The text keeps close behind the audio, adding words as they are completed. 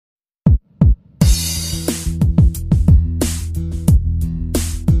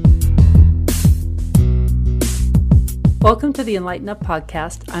Welcome to the Enlighten Up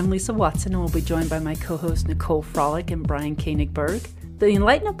podcast. I'm Lisa Watson and we'll be joined by my co-hosts Nicole Frolick and Brian Koenigberg. The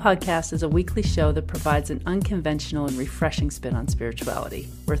Enlighten Up podcast is a weekly show that provides an unconventional and refreshing spin on spirituality,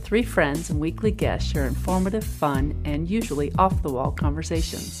 where three friends and weekly guests share informative, fun, and usually off-the-wall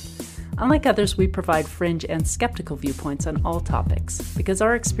conversations. Unlike others, we provide fringe and skeptical viewpoints on all topics, because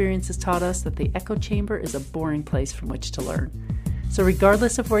our experience has taught us that the echo chamber is a boring place from which to learn. So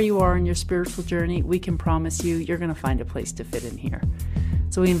regardless of where you are in your spiritual journey, we can promise you you're going to find a place to fit in here.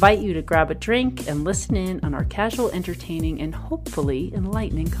 So we invite you to grab a drink and listen in on our casual, entertaining, and hopefully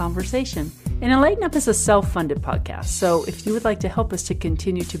enlightening conversation. And Enlighten Up is a self-funded podcast, so if you would like to help us to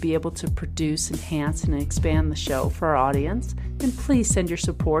continue to be able to produce, enhance, and expand the show for our audience, then please send your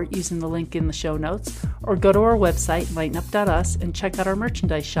support using the link in the show notes, or go to our website, enlightenup.us, and check out our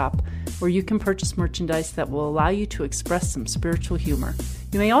merchandise shop, where you can purchase merchandise that will allow you to express some spiritual humor.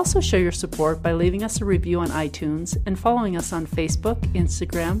 You may also show your support by leaving us a review on iTunes and following us on Facebook,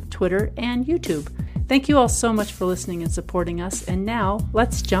 Instagram, Twitter, and YouTube. Thank you all so much for listening and supporting us. And now,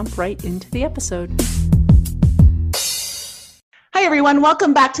 let's jump right into the episode. Hi, everyone.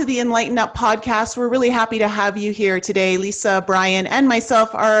 Welcome back to the Enlighten Up podcast. We're really happy to have you here today. Lisa, Brian, and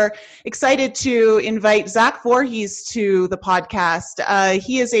myself are excited to invite Zach Vorhies to the podcast.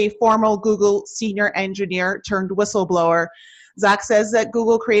 He is a former Google senior engineer turned whistleblower. Zach says that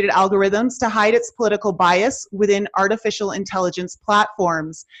Google created algorithms to hide its political bias within artificial intelligence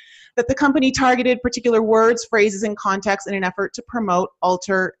platforms, that the company targeted particular words, phrases, and contexts in an effort to promote,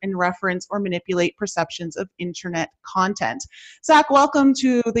 alter, and reference or manipulate perceptions of internet content. Zach, welcome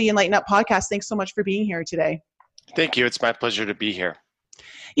to the Enlighten Up podcast. Thanks so much for being here today. Thank you. It's my pleasure to be here.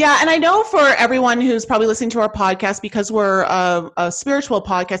 Yeah, and I know for everyone who's probably listening to our podcast, because we're a spiritual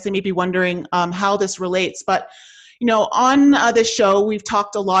podcast, they may be wondering how this relates. But you know, on this show, we've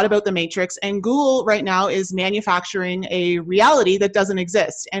talked a lot about the Matrix, and Google right now is manufacturing a reality that doesn't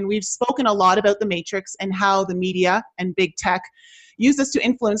exist. And we've spoken a lot about the Matrix and how the media and big tech use this to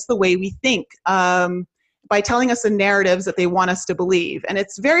influence the way we think by telling us the narratives that they want us to believe. And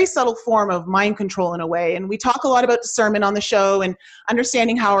it's a very subtle form of mind control in a way. And we talk a lot about discernment on the show and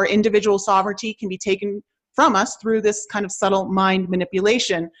understanding how our individual sovereignty can be taken from us through this kind of subtle mind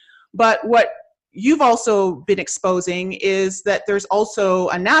manipulation. But what you've also been exposing is that there's also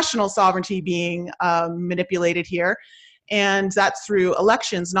a national sovereignty being manipulated here, and that's through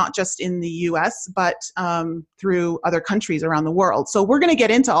elections, not just in the US, but through other countries around the world. So we're going to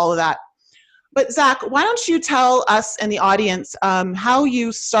get into all of that. But Zach, why don't you tell us and the audience how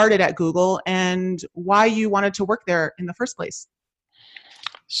you started at Google and why you wanted to work there in the first place?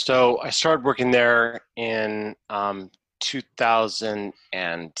 So I started working there in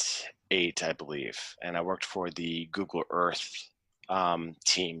 2008, I believe, and I worked for the Google Earth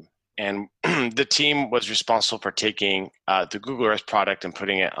team. And the team was responsible for taking the Google Earth product and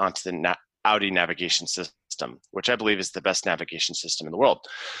putting it onto the Audi navigation system, which I believe is the best navigation system in the world.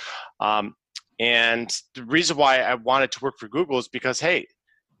 And the reason why I wanted to work for Google is because, hey,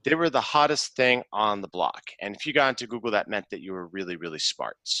 they were the hottest thing on the block. And if you got into Google, that meant that you were really, really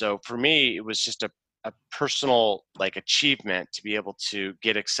smart. So for me, it was just a personal achievement to be able to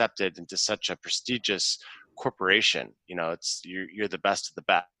get accepted into such a prestigious corporation. You know, you're the best of the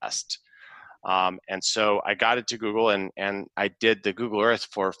best. And so I got into Google and I did the Google Earth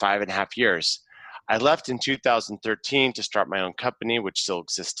for 5.5 years. I left in 2013 to start my own company, which still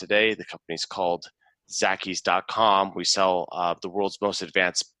exists today. The company's called Zackies.com. We sell the world's most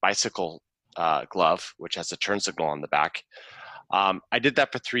advanced bicycle glove, which has a turn signal on the back. I did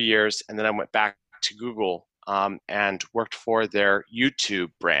that for 3 years, and then I went back to Google and worked for their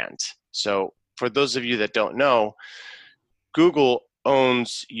YouTube brand. So for those of you that don't know, Google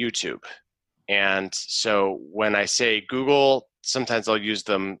owns YouTube. And so when I say Google, sometimes I'll use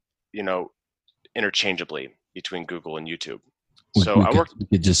them, interchangeably between Google and YouTube. So You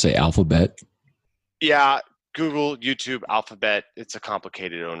could just say Alphabet. Yeah, Google, YouTube, Alphabet. It's a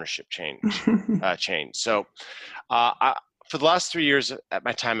complicated ownership chain. So for the last 3 years at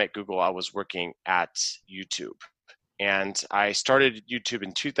my time at Google, I was working at YouTube. And I started YouTube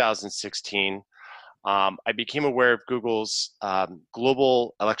in 2016. I became aware of Google's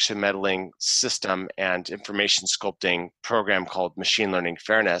global election meddling system and information sculpting program called Machine Learning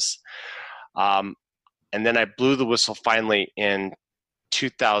Fairness. And then I blew the whistle finally in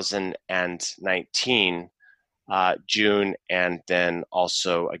 2019, June, and then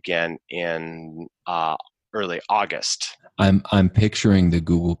also again in early August. I'm picturing the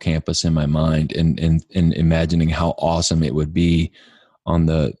Google campus in my mind and imagining how awesome it would be on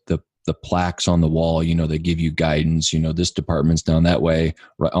the the plaques on the wall, they give you guidance, this department's down that way.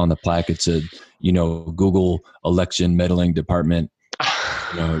 Right on the plaque, it said, Google election meddling department,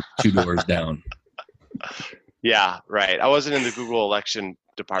 2 doors down. Yeah, right. I wasn't in the Google election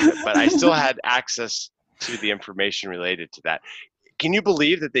department, but I still had access to the information related to that. Can you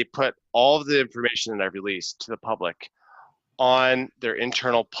believe that they put all of the information that I released to the public on their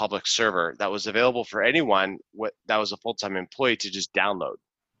internal public server that was available for anyone that was a full-time employee to just download?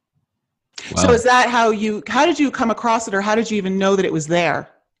 Wow. So is that how did you come across it, or how did you even know that it was there?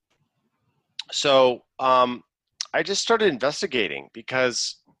 So I just started investigating,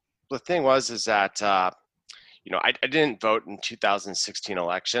 because the thing is that I didn't vote in 2016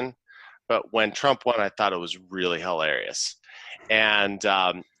 election, but when Trump won, I thought it was really hilarious. And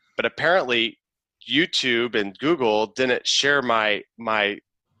but apparently YouTube and Google didn't share my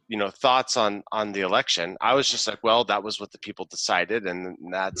thoughts on the election. I was just like, well, that was what the people decided, and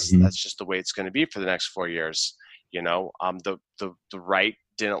that's just the way it's going to be for the next 4 years. The right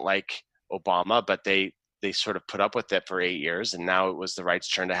didn't like Obama, but they sort of put up with it for 8 years, and now it was the right's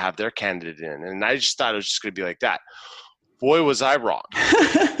turn to have their candidate in. And I just thought it was just going to be like that. Boy, was I wrong.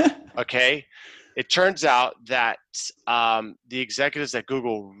 Okay. It turns out that the executives at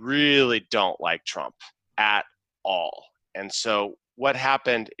Google really don't like Trump at all. And so what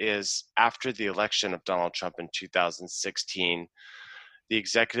happened is, after the election of Donald Trump in 2016, the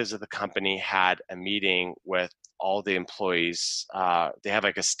executives of the company had a meeting with all the employees. They have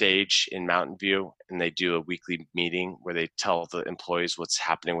like a stage in Mountain View, and they do a weekly meeting where they tell the employees what's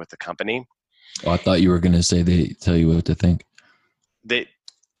happening with the company. Oh, I thought you were going to say they tell you what to think.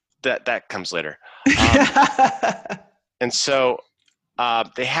 That comes later. And so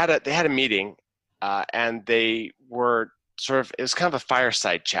they had a meeting, and they were it was kind of a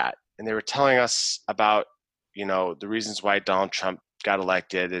fireside chat, and they were telling us about the reasons why Donald Trump got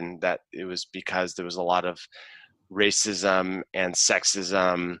elected, and that it was because there was a lot of racism and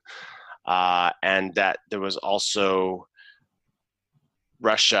sexism, and that there was also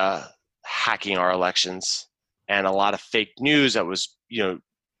Russia hacking our elections, and a lot of fake news that was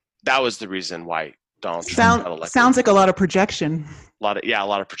that was the reason why Donald Trump got elected. Sounds like a lot of projection. A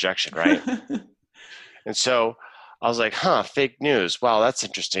lot of projection, right? And so I was like, fake news. Wow, that's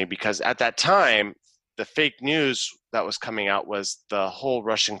interesting, because at that time, the fake news that was coming out was the whole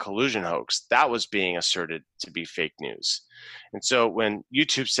Russian collusion hoax. That was being asserted to be fake news. And so when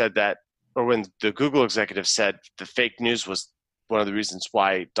YouTube said that, or when the Google executive said the fake news was one of the reasons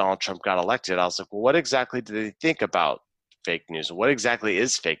why Donald Trump got elected, I was like, well, what exactly do they think about fake news? What exactly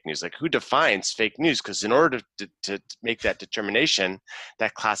is fake news? Like, who defines fake news? Because in order to make that determination,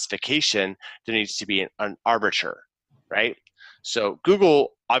 that classification, there needs to be an arbiter, right? So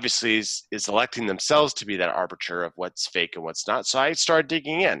Google obviously is electing themselves to be that arbiter of what's fake and what's not. So I started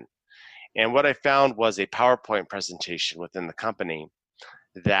digging in, and what I found was a PowerPoint presentation within the company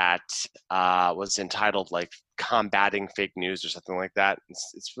that was entitled like "Combating Fake News" or something like that.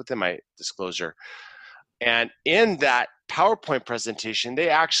 It's within my disclosure. And in that PowerPoint presentation, they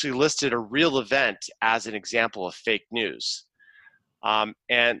actually listed a real event as an example of fake news.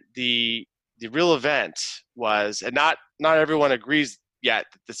 And the real event was, and not everyone agrees yet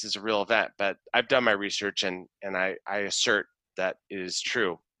that this is a real event, but I've done my research, and I assert that it is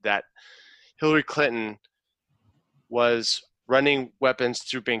true, that Hillary Clinton was running weapons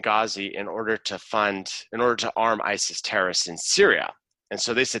through Benghazi in order to arm ISIS terrorists in Syria. And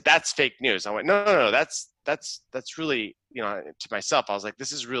so they said, that's fake news. I went, no, that's really, to myself, I was like,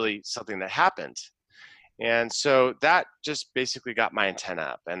 this is really something that happened. And so that just basically got my antenna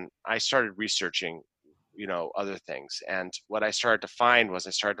up, and I started researching, other things. And what I started to find,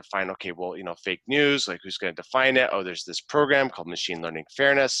 okay, well, fake news, like, who's going to define it? Oh, there's this program called Machine Learning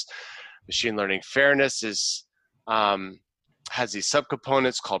Fairness. Machine Learning Fairness is, has these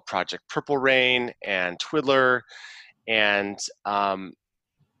subcomponents called Project Purple Rain and Twiddler. And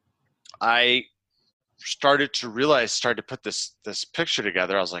I started to put this picture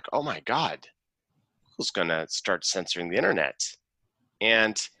together. I was like, oh my God, Google's going to start censoring the internet.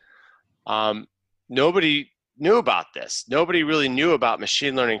 And nobody knew about this. Nobody really knew about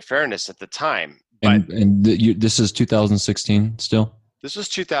machine learning fairness at the time. But this is 2016 still? This was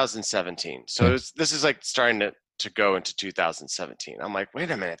 2017. So this is like starting to go into 2017. I'm like,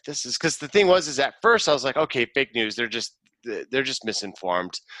 wait a minute, this is, because the thing is at first I was like, okay, fake news, they're just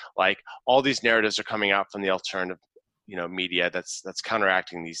misinformed. Like, all these narratives are coming out from the alternative, media that's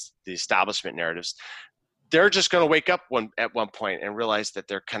counteracting the establishment narratives. They're just going to wake up at one point and realize that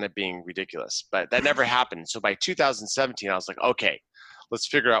they're kind of being ridiculous. But that never happened. So by 2017, I was like, okay, let's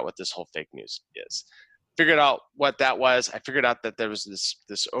figure out what this whole fake news is. figured out what that was. I figured out that there was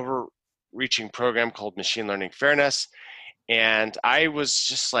this overreaching program called machine learning fairness. And I was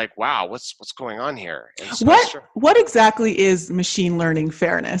just like, wow, what's going on here? And so what exactly is machine learning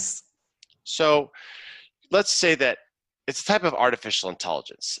fairness? So let's say that it's a type of artificial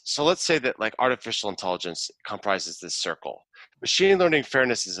intelligence. So let's say that like artificial intelligence comprises this circle. Machine learning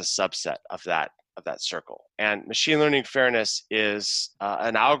fairness is a subset of that circle. And machine learning fairness is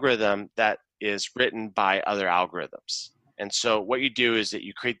an algorithm that is written by other algorithms. And so what you do is that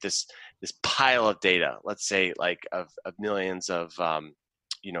you create this pile of data, let's say like of millions of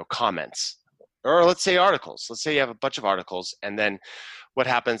comments, or let's say articles. Let's say you have a bunch of articles, and then what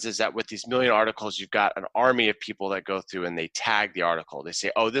happens is that with these million articles, you've got an army of people that go through and they tag the article. They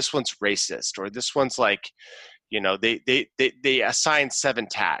say, oh, this one's racist, or this one's like, they assign 7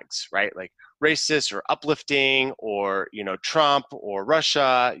 tags, right? Like racist or uplifting or, Trump or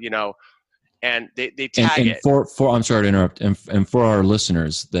Russia, and they tag it. I'm sorry to interrupt. And for our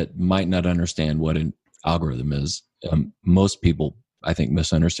listeners that might not understand what an algorithm is, most people, I think,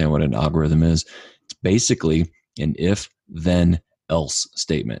 misunderstand what an algorithm is. It's basically an if, then, else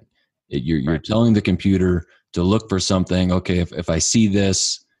statement. You're telling the computer to look for something. Okay, if I see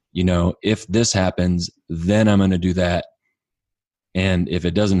this, if this happens, then I'm going to do that. And if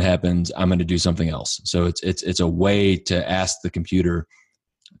it doesn't happen, I'm going to do something else. So it's a way to ask the computer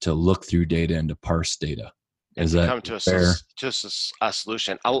to look through data and to parse data. Is that come to fair? A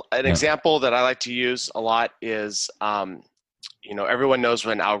solution. An example that I like to use a lot is, everyone knows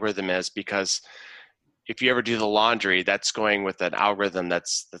what an algorithm is, because if you ever do the laundry, that's going with an algorithm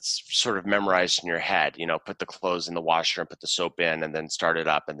that's sort of memorized in your head. Put the clothes in the washer and put the soap in, and then start it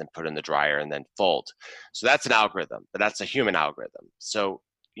up, and then put it in the dryer, and then fold. So that's an algorithm, but that's a human algorithm. So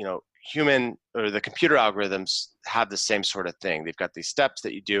human or the computer algorithms have the same sort of thing. They've got these steps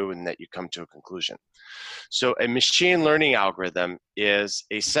that you do and that you come to a conclusion. So a machine learning algorithm is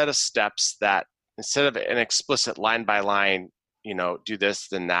a set of steps that, instead of an explicit line by line, do this,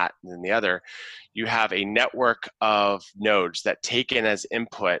 then that, and then the other, you have a network of nodes that take in as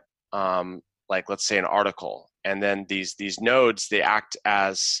input, like let's say an article. And then these nodes, they act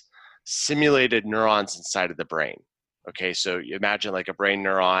as simulated neurons inside of the brain. Okay, so you imagine like a brain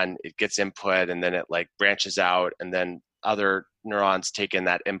neuron, it gets input and then it like branches out, and then other neurons take in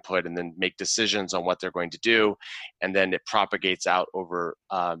that input and then make decisions on what they're going to do. And then it propagates out over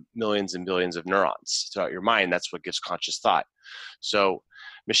millions and billions of neurons throughout your mind. That's what gives conscious thought. So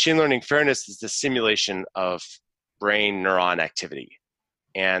machine learning fairness is the simulation of brain neuron activity.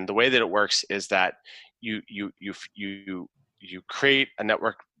 And the way that it works is that you create a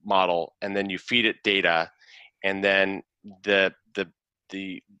network model, and then you feed it data, and then the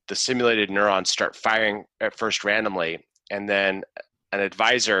simulated neurons start firing at first randomly, and then an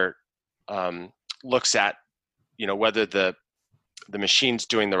advisor looks at whether the machine's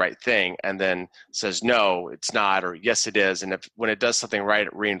doing the right thing, and then says no, it's not, or yes, it is. And when it does something right,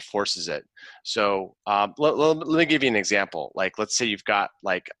 it reinforces it. So let me give you an example. Like, let's say you've got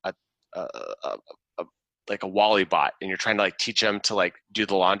like a Wally bot, and you're trying to like teach him to like do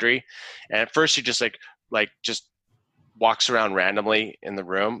the laundry, and at first you just just walks around randomly in the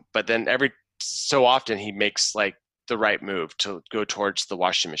room, but then every so often he makes like the right move to go towards the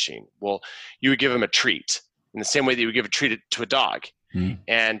washing machine. Well, you would give him a treat in the same way that you would give a treat to a dog.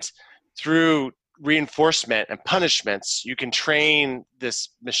 And through reinforcement and punishments, you can train this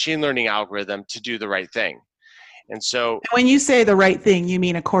machine learning algorithm to do the right thing. And so when you say the right thing, you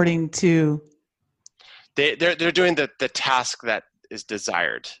mean according to? They're doing the task that is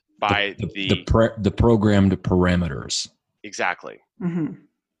desired by the programmed parameters. Exactly. Mm-hmm.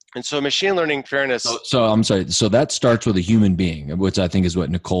 And so machine learning fairness. So I'm sorry. So that starts with a human being, which I think is what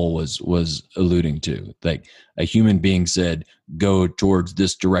Nicole was alluding to. Like a human being said, go towards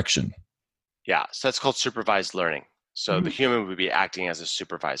this direction. Yeah. So that's called supervised learning. So the human would be acting as a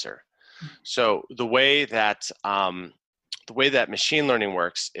supervisor. So the way that machine learning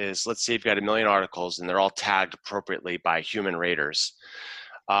works is, let's say you've got 1 million articles and they're all tagged appropriately by human raters.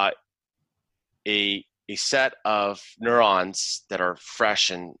 A set of neurons that are fresh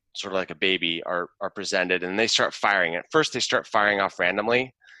and sort of like a baby are presented, and they start firing. At first, they start firing off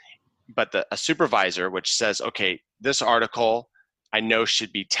randomly, but a supervisor, which says, okay, this article I know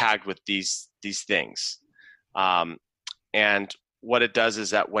should be tagged with these things. And what it does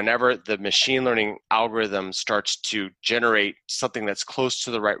is that whenever the machine learning algorithm starts to generate something that's close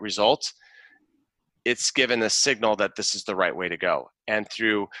to the right result, it's given a signal that this is the right way to go. And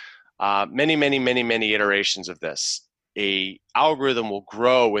through many iterations of this, a algorithm will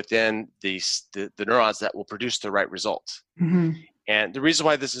grow within the neurons that will produce the right result. Mm-hmm. And the reason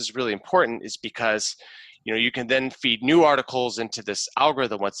why this is really important is because, you can then feed new articles into this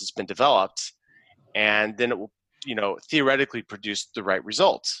algorithm once it's been developed, and then it will, theoretically produce the right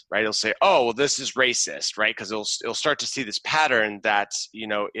results, right? It'll say, oh, well, this is racist, right? Because it'll start to see this pattern that,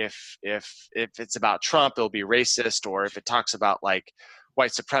 if it's about Trump, it'll be racist, or if it talks about like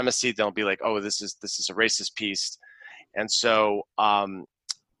white supremacy, they'll be like, oh, this is a racist piece. And so,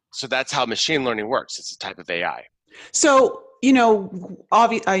 so that's how machine learning works. It's a type of AI. So,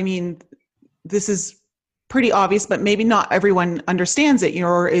 I mean, this is pretty obvious, but maybe not everyone understands it,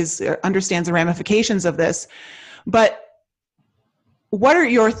 or understands the ramifications of this. But what are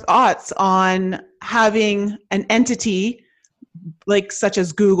your thoughts on having an entity like such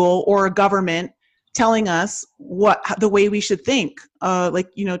as Google or a government telling us the way we should think,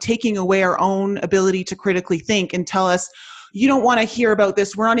 taking away our own ability to critically think and tell us, you don't want to hear about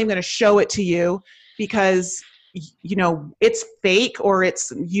this. We're not even going to show it to you because, it's fake, or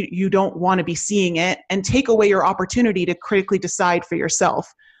you don't want to be seeing it, and take away your opportunity to critically decide for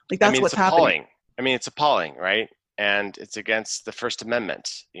yourself. Like that's what's happening. It's appalling, right? And it's against the First Amendment.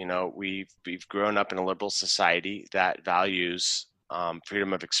 We've grown up in a liberal society that values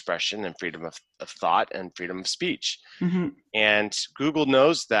freedom of expression and freedom of thought and freedom of speech. Mm-hmm. And Google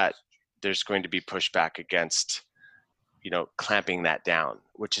knows that there's going to be pushback against, clamping that down,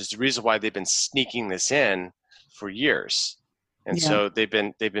 which is the reason why they've been sneaking this in for years. And so they've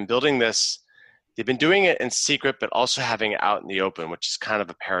been building this. They've been doing it in secret, but also having it out in the open, which is kind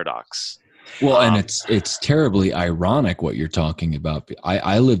of a paradox. Well, and it's terribly ironic what you're talking about.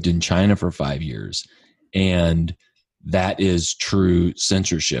 I lived in China for 5 years, and that is true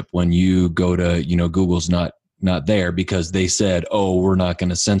censorship. When you go to, Google's not there because they said, oh, we're not going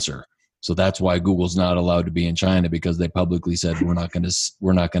to censor. So that's why Google's not allowed to be in China, because they publicly said we're not going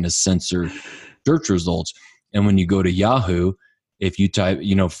to censor search results. And when you go to Yahoo, if you type,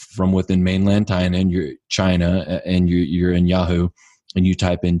 from within mainland China, and you're in Yahoo, and you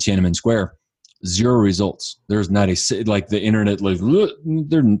type in Tiananmen Square, 0 results. There's not like the internet, like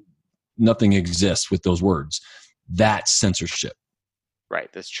nothing exists with those words. That's censorship. Right.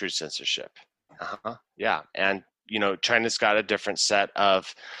 That's true censorship. Yeah. And, China's got a different set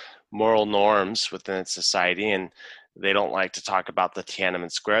of moral norms within its society, and they don't like to talk about the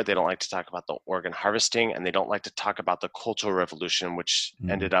Tiananmen Square. They don't like to talk about the organ harvesting, and they don't like to talk about the Cultural Revolution, which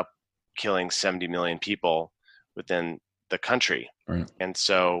ended up killing 70 million people within the country. Right. And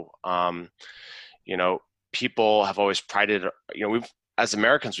so, people have always prided, as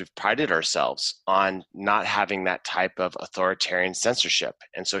Americans, we've prided ourselves on not having that type of authoritarian censorship.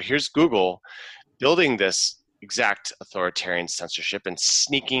 And so here's Google building this exact authoritarian censorship and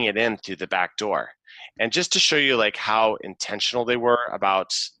sneaking it in through the back door. And just to show you like how intentional they were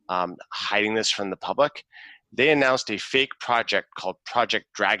about hiding this from the public, they announced a fake project called Project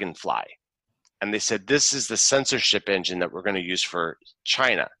Dragonfly. And they said, this is the censorship engine that we're going to use for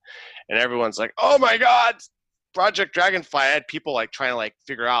China. And everyone's like, oh my God, Project Dragonfly. I had people like trying to like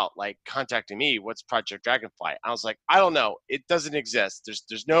figure out, like contacting me, what's Project Dragonfly? I was like, I don't know. It doesn't exist.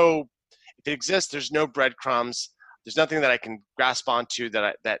 There's no, if it exists, there's no breadcrumbs. There's nothing that I can grasp onto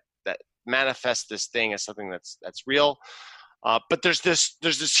that manifests this thing as something that's real. But there's this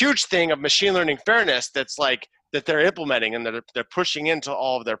huge thing of machine learning fairness that's like that they're implementing, and that they're pushing into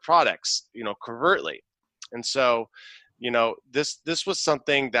all of their products, covertly. And so, this was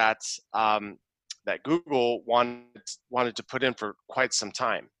something that that Google wanted to put in for quite some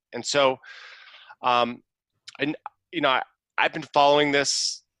time. And so, I've been following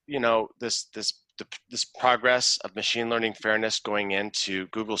this, this progress of machine learning fairness going into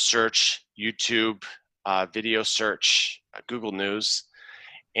Google search, YouTube, video search, Google News.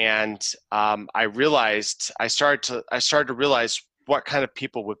 And I started to realize what kind of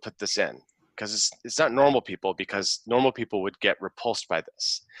people would put this in, because it's not normal people, because normal people would get repulsed by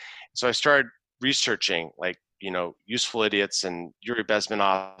this. So I started researching, like, Useful Idiots and Yuri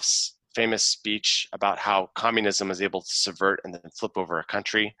Bezmenov's famous speech about how communism is able to subvert and then flip over a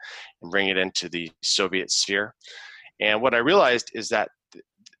country and bring it into the Soviet sphere. And what I realized is that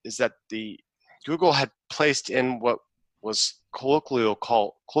the Google had placed in what was colloquially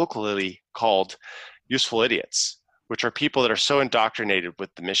called useful idiots, which are people that are so indoctrinated with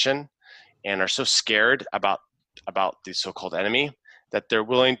the mission and are so scared about the so-called enemy that they're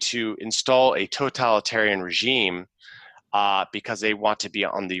willing to install a totalitarian regime because they want to be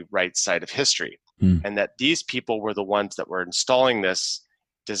on the right side of history. And that these people were the ones that were installing this,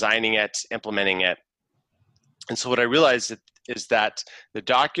 designing it, implementing it. And so what I realized is that the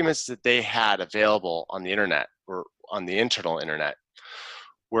documents that they had available on the internet, or on the internal internet,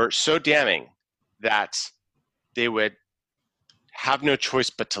 were so damning that they would have no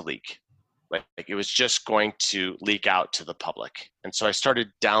choice but to leak. Like it was just going to leak out to the public. And so I started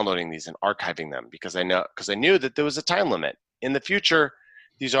downloading these and archiving them because I knew that there was a time limit. In the future,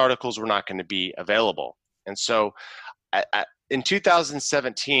 these articles were not going to be available. And so in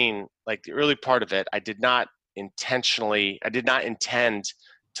 2017, like the early part of it, I did not intend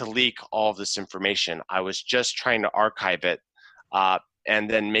to leak all of this information. I was just trying to archive it and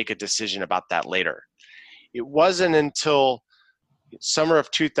then make a decision about that later. It wasn't until summer of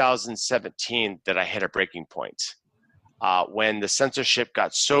 2017 that I hit a breaking point when the censorship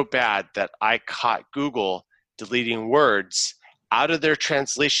got so bad that I caught Google deleting words out of their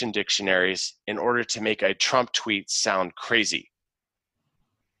translation dictionaries in order to make a Trump tweet sound crazy.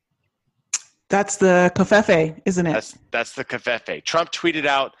 That's the covfefe, isn't it? That's the covfefe. Trump tweeted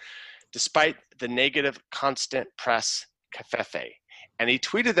out, despite the negative constant press, covfefe. And he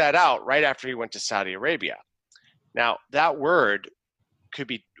tweeted that out right after he went to Saudi Arabia. Now, that word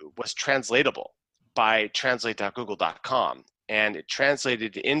was translatable by translate.google.com, and it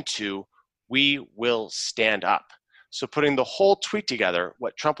translated into "we will stand up." So putting the whole tweet together,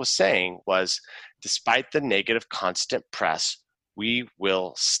 what Trump was saying was, despite the negative constant press, we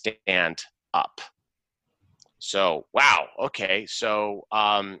will stand up. So, wow, okay. So,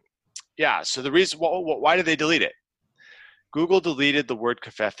 so the reason, why did they delete it? Google deleted the word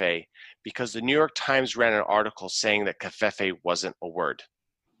covfefe because the New York Times ran an article saying that covfefe wasn't a word.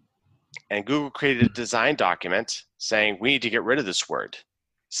 And Google created a design document saying we need to get rid of this word,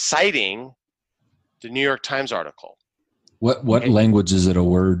 citing the New York Times article. What language is it a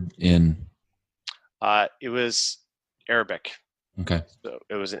word in? It was Arabic. Okay. So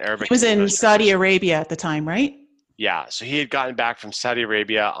it was an Arabic. He was in Saudi Arabia at the time, right? Yeah. So he had gotten back from Saudi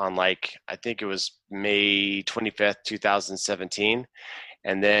Arabia on I think it was May 25th, 2017.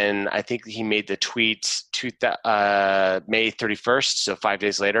 And then I think he made the tweet May 31st, so 5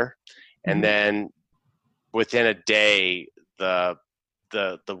 days later. And then within a day, the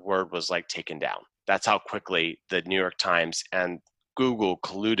word was taken down. That's how quickly the New York Times and Google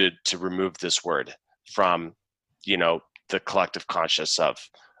colluded to remove this word from, the collective conscious of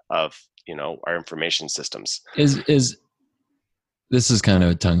our information systems. This is kind of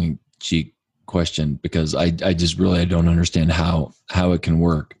a tongue-in-cheek question because I don't understand how it can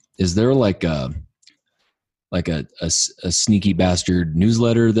work. Is there a sneaky bastard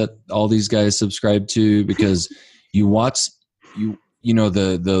newsletter that all these guys subscribe to? Because you watch the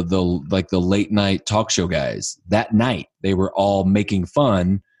late night talk show guys, that night they were all making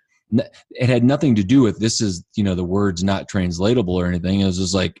fun. It had nothing to do with this is, the word's not translatable or anything. It was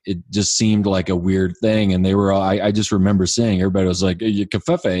just it just seemed like a weird thing. And they were all, I just remember saying, everybody was like,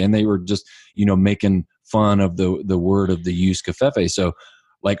 covfefe. And they were just, making fun of the word of the use covfefe. So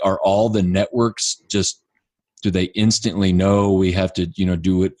are all the networks do they instantly know we have to,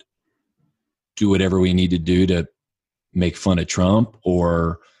 do whatever we need to do to make fun of Trump?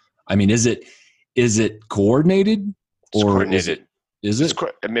 Or, is it coordinated? It's coordinated. Is it?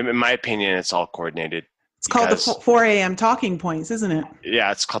 In my opinion, it's all coordinated. It's called the 4 a.m. talking points, isn't it?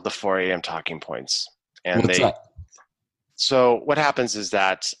 Yeah, it's called the 4 a.m. talking points. And what's that? So what happens is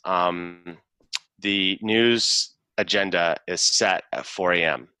that the news agenda is set at 4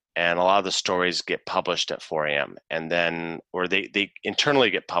 a.m. and a lot of the stories get published at 4 a.m. and then, or they internally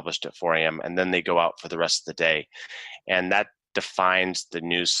get published at 4 a.m. and then they go out for the rest of the day. And that defines the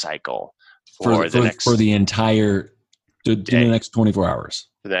news cycle for the entire the next 24 hours.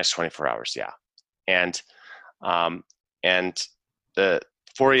 For the next 24 hours, yeah. And the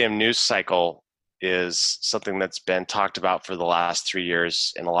 4 a.m. news cycle is something that's been talked about for the last 3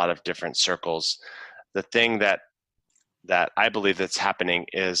 years in a lot of different circles. The thing that I believe that's happening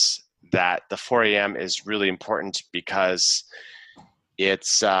is that the 4 a.m. is really important because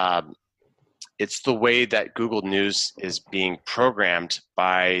it's the way that Google News is being programmed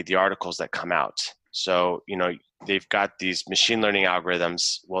by the articles that come out. So, they've got these machine learning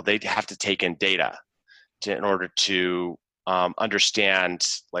algorithms. Well, they have to take in data in order to understand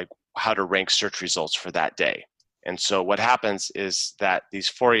how to rank search results for that day. And so what happens is that these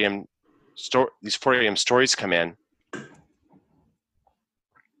 4 a.m. stories come in, and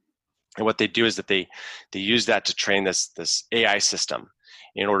what they do is that they use that to train this AI system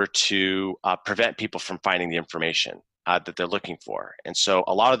in order to prevent people from finding the information that they're looking for. And so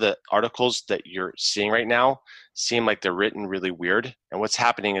a lot of the articles that you're seeing right now seem like they're written really weird. And what's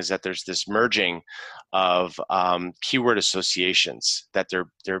happening is that there's this merging of keyword associations that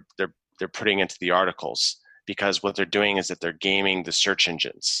they're putting into the articles, because what they're doing is that they're gaming the search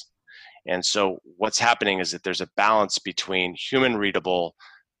engines. And so what's happening is that there's a balance between human readable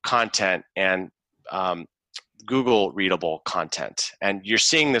content and Google readable content. And you're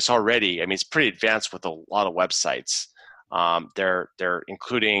seeing this already. I mean, it's pretty advanced with a lot of websites. They're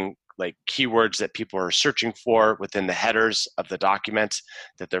including like keywords that people are searching for within the headers of the document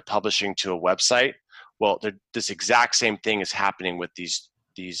that they're publishing to a website. Well, this exact same thing is happening with these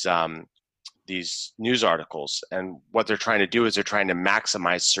news articles. And what they're trying to do is they're trying to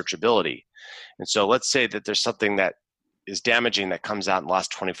maximize searchability. And so let's say that there's something that is damaging that comes out in the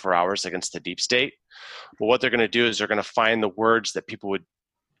last 24 hours against the deep state. Well, what they're going to do is they're going to find the words that people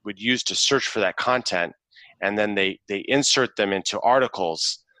would use to search for that content, and then they insert them into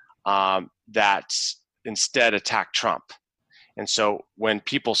articles that instead attack Trump. And so when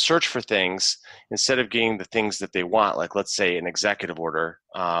people search for things, instead of getting the things that they want, like let's say an executive order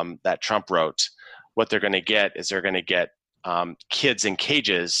that Trump wrote, what they're going to get is they're going to get kids in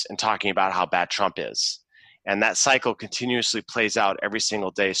cages and talking about how bad Trump is. And that cycle continuously plays out every single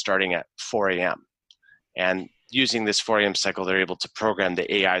day starting at 4 a.m. And using this 4 a.m. cycle, they're able to program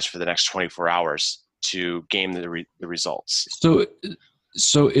the AIs for the next 24 hours to game the results.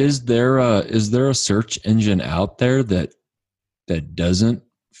 So is there a search engine out there that doesn't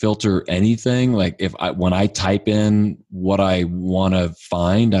filter anything? Like when I type in what I want to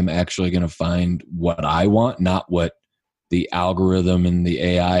find, I'm actually going to find what I want, not what the algorithm and the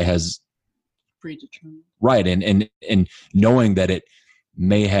AI has predetermined. Right. And knowing that it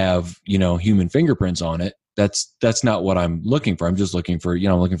may have, human fingerprints on it, that's not what I'm looking for. I'm just looking for,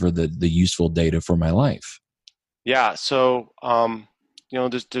 the useful data for my life. Yeah. So,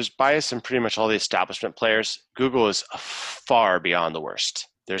 there's bias in pretty much all the establishment players. Google is far beyond the worst.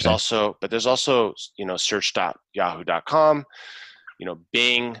 There's also search.yahoo.com,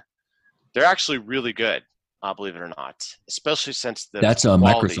 Bing. They're actually really good, believe it or not, especially since that's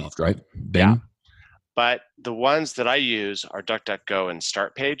Microsoft, right? Bing. Yeah. But the ones that I use are DuckDuckGo and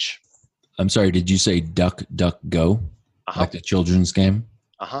StartPage. I'm sorry, did you say DuckDuckGo? Like the children's game?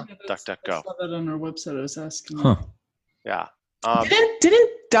 Yeah, DuckDuckGo. I saw that on our website. I was asking. Huh. Yeah.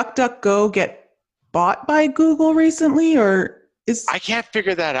 Didn't DuckDuckGo get bought by Google recently, or is? I can't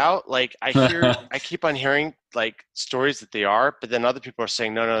figure that out. Like I keep on hearing like stories that they are, but then other people are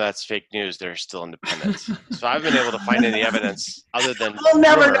saying, no, that's fake news. They're still independent. So I haven't been able to find any evidence other than we'll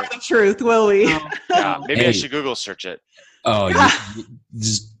never know the truth, will we? Yeah, maybe I should Google search it. Oh,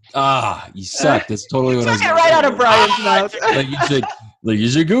 you suck. That's totally what I was. Took it right out of Brian's mouth. You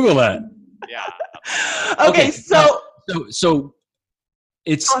should Google that. Yeah. Okay, so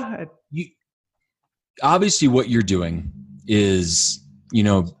it's go ahead. Obviously what you're doing is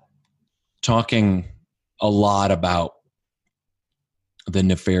talking a lot about the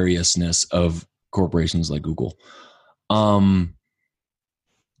nefariousness of corporations like Google. Do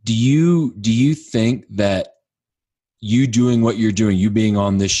you think that you doing what you're doing, you being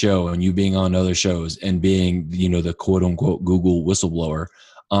on this show and you being on other shows and being, the quote unquote Google whistleblower,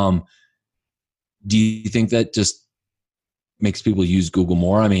 do you think that just makes people use Google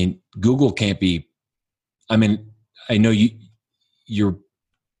more? I mean, Google can't be, I know you're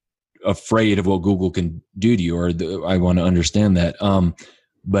afraid of what Google can do to you, or I want to understand that.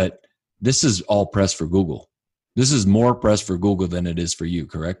 But this is all press for Google. This is more press for Google than it is for you,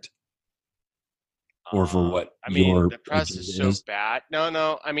 correct? Or for what? The press is so bad.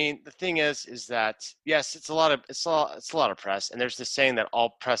 No. I mean, the thing is that yes, it's a lot of press, and there's this saying that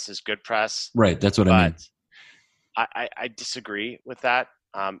all press is good press. Right. That's what I mean. I disagree with that.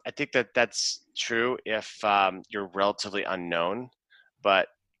 I think that's true if you're relatively unknown, but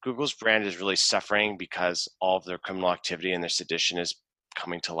Google's brand is really suffering because all of their criminal activity and their sedition is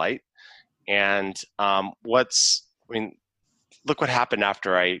coming to light. And look what happened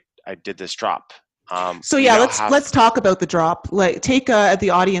after I did this drop. Let's talk about the drop. Like, take the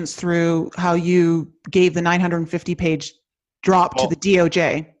audience through how you gave the 950-page drop to the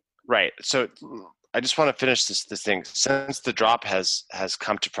DOJ. Right. So I just want to finish this thing. Since the drop has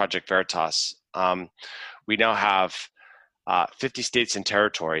come to Project Veritas, we now have 50 states and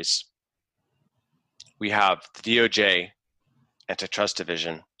territories. We have the DOJ, Antitrust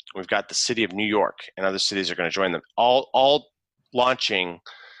Division. We've got the city of New York, and other cities are going to join them, all launching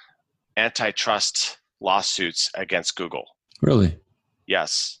antitrust lawsuits against Google. Really?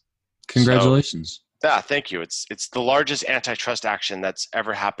 Yes. Congratulations. Thank you. It's the largest antitrust action that's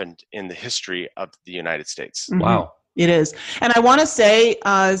ever happened in the history of the United States. Mm-hmm. Wow. It is. And I want to say,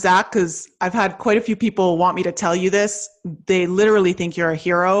 Zach, because I've had quite a few people want me to tell you this. They literally think you're a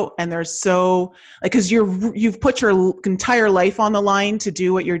hero, and they're so because you've put your entire life on the line to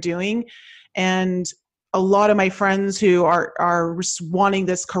do what you're doing. And a lot of my friends who are wanting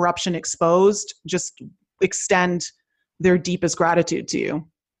this corruption exposed just extend their deepest gratitude to you.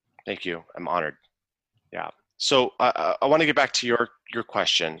 Thank you. I'm honored. Yeah. So I want to get back to your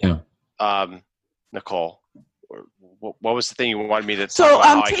question, Yeah. Nicole. What was the thing you wanted me to talk So about?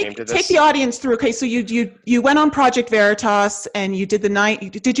 How I came to this? take the audience through. Okay, so you went on Project Veritas and you did the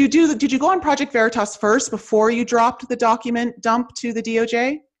night. Did you go on Project Veritas first before you dropped the document dump to the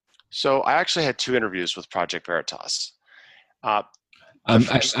DOJ? So I actually had 2 interviews with Project Veritas. I'm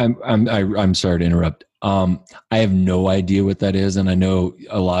sorry to interrupt. I have no idea what that is, and I know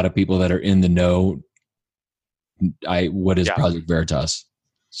a lot of people that are in the know. What is Project Veritas?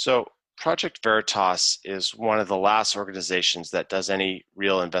 So Project Veritas is one of the last organizations that does any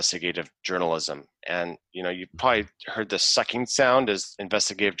real investigative journalism. And, you know, you probably heard the sucking sound as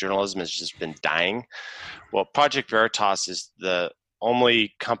investigative journalism has just been dying. Well, Project Veritas is the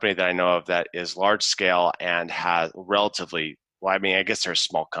only company that I know of that is large scale and has relatively, well, I mean, I guess they're a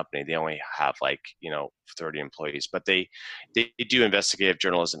small company. They only have 30 employees, but they do investigative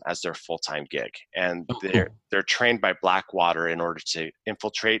journalism as their full-time gig. And they're trained by Blackwater in order to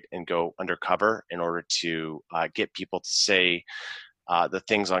infiltrate and go undercover in order to get people to say the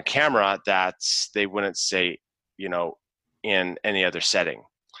things on camera that they wouldn't say, in any other setting.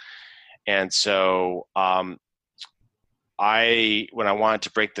 And so when I wanted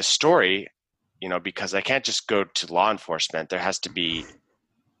to break the story, because I can't just go to law enforcement, there has to be,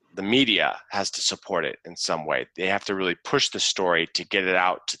 the media has to support it in some way. They have to really push the story to get it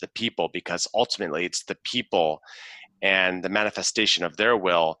out to the people, because ultimately it's the people and the manifestation of their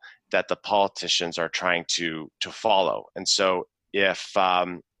will that the politicians are trying to follow. And so if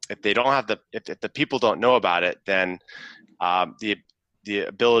they don't have if the people don't know about it, then the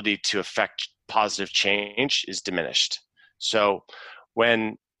ability to affect positive change is diminished. So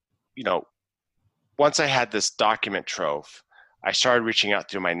when, once I had this document trove, I started reaching out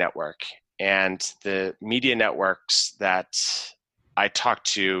through my network, and the media networks that I talked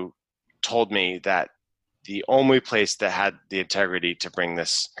to told me that the only place that had the integrity to bring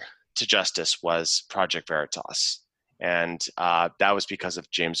this to justice was Project Veritas. And that was because of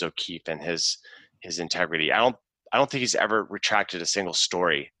James O'Keefe and his integrity. I don't think he's ever retracted a single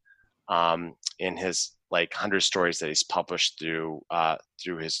story in his 100 stories that he's published through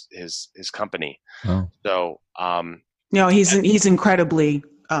his company. Oh. So he's incredibly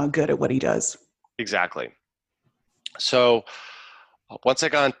good at what he does. Exactly. So once I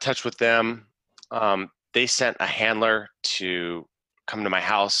got in touch with them, they sent a handler to come to my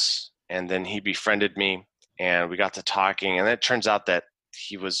house, and then he befriended me, and we got to talking. And it turns out that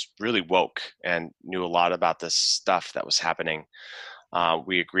he was really woke and knew a lot about this stuff that was happening.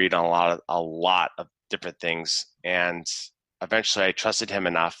 We agreed on a lot of different things, and eventually I trusted him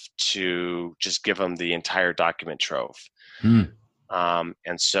enough to just give him the entire document trove. And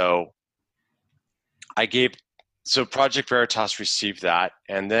so so Project Veritas received that,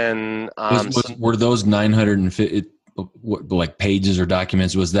 and then were those 950 pages or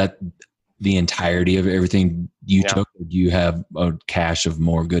documents? Was that the entirety of everything you took, or do you have a cache of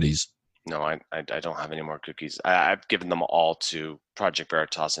more goodies? No, I don't have any more cookies. I've given them all to Project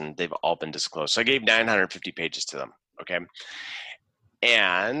Veritas, and they've all been disclosed. So I gave 950 pages to them. Okay,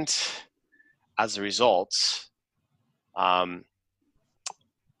 and as a result,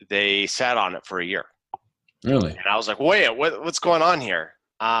 they sat on it for a year. Really? And I was like, wait, what's going on here?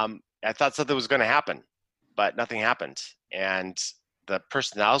 I thought something was going to happen, but nothing happened. And the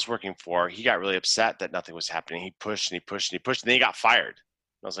person that I was working for, he got really upset that nothing was happening. He pushed and he pushed and he pushed, and then he got fired.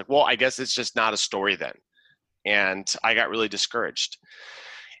 And I was like, well, I guess it's just not a story then. And I got really discouraged.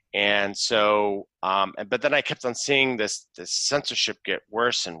 And so, but then I kept on seeing this censorship get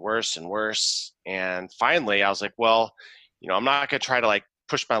worse and worse and worse. And finally I was like, well, I'm not going to try to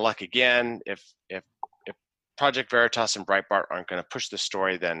push my luck again. If Project Veritas and Breitbart aren't going to push the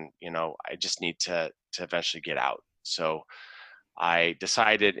story, then, I just need to eventually get out. So I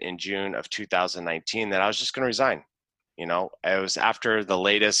decided in June of 2019 that I was just going to resign. It was after the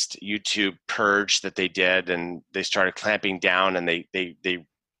latest YouTube purge that they did, and they started clamping down, and they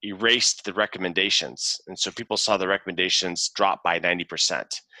erased the recommendations. And so people saw the recommendations drop by 90%.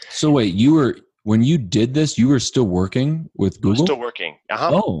 So wait, when you did this, you were still working with Google? I was still working.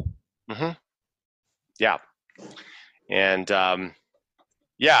 Uh-huh. Oh. Mm-hmm. Yeah. And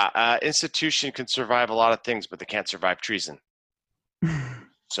institution can survive a lot of things, but they can't survive treason.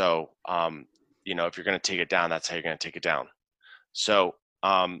 So, if you're going to take it down, that's how you're going to take it down. So,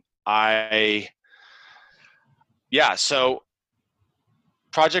 so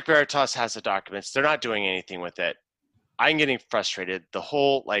Project Veritas has the documents. They're not doing anything with it. I'm getting frustrated. The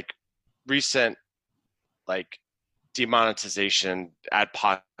whole recent demonetization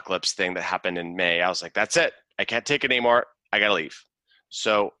adpocalypse thing that happened in May, I was like, that's it. I can't take it anymore. I got to leave.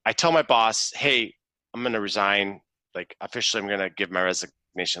 So I tell my boss, hey, I'm going to resign. Like officially, I'm going to give my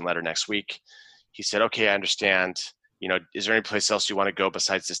resignation letter next week. He said, okay, I understand. Is there any place else you want to go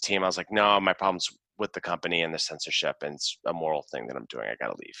besides this team? I was like, no, my problem's with the company and the censorship, and it's a moral thing that I'm doing. I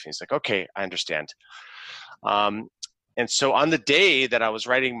got to leave. He's like, okay, I understand. And so on the day that I was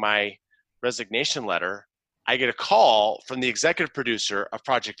writing my resignation letter, I get a call from the executive producer of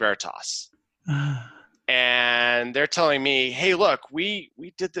Project Veritas. And they're telling me, hey, look, we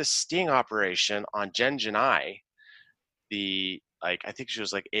did this sting operation on Jen Janai, I think she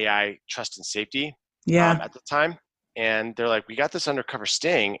was like AI trust and safety at the time. And they're like, we got this undercover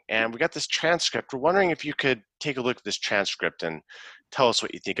sting and we got this transcript. We're wondering if you could take a look at this transcript and tell us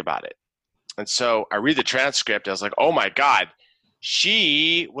what you think about it. And so I read the transcript. I was like, oh my God,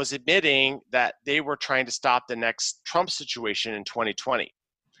 she was admitting that they were trying to stop the next Trump situation in 2020.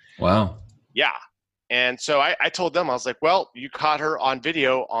 Wow. Yeah. And so I told them, I was like, well, you caught her on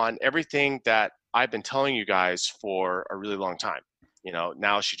video on everything that I've been telling you guys for a really long time.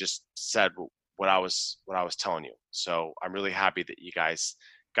 Now she just said what I was telling you. So I'm really happy that you guys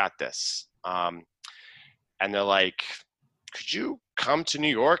got this. And they're like, could you come to New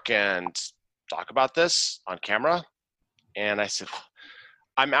York and talk about this on camera? And I said,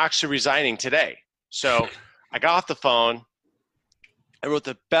 I'm actually resigning today. So I got off the phone. I wrote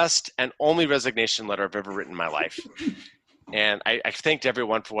the best and only resignation letter I've ever written in my life. And I thanked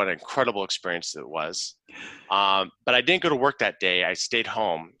everyone for what an incredible experience it was. But I didn't go to work that day. I stayed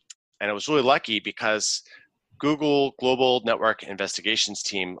home. And I was really lucky because Google Global Network Investigations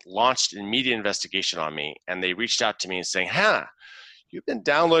team launched an immediate investigation on me. And they reached out to me and saying, Hannah, you've been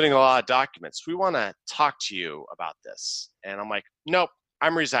downloading a lot of documents. We want to talk to you about this. And I'm like, nope,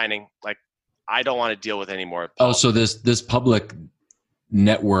 I'm resigning. Like, I don't want to deal with any more. Oh, so this public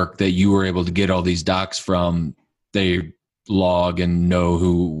network that you were able to get all these docs from, they log and know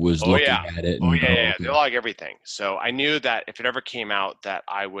who was looking at it. And Okay. They log everything. So I knew that if it ever came out that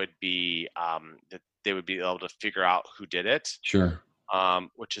I would be, that they would be able to figure out who did it. Sure.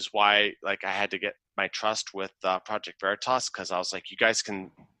 Which is why I had to get my trust with Project Veritas, because I was like, you guys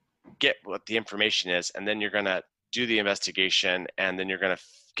can get what the information is, and then you're going to do the investigation, and then you're going to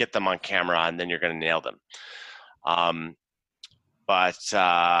get them on camera, and then you're going to nail them. But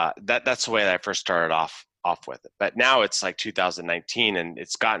that's the way that I first started off with it. But now it's like 2019, and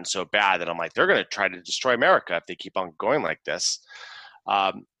it's gotten so bad that I'm like, they're going to try to destroy America if they keep on going like this.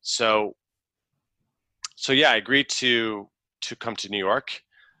 So yeah, I agreed to come to New York.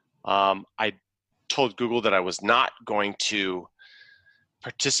 I told Google that I was not going to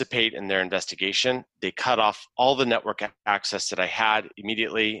participate in their investigation. They cut off all the network access that I had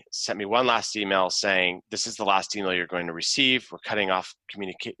immediately, sent me one last email saying, this is the last email you're going to receive. We're cutting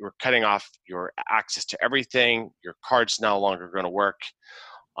off your access to everything. Your card's no longer going to work.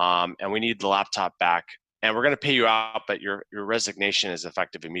 And we need the laptop back. And we're going to pay you out, but your resignation is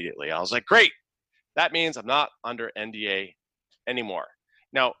effective immediately. I was like, great. That means I'm not under NDA anymore.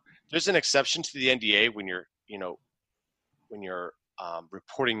 Now, there's an exception to the NDA when you're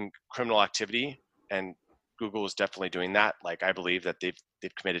reporting criminal activity, and Google is definitely doing that. Like, I believe that they've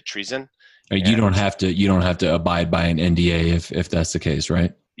committed treason. You don't have to abide by an NDA if that's the case,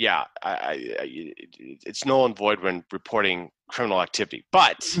 right? Yeah, it's null and void when reporting criminal activity.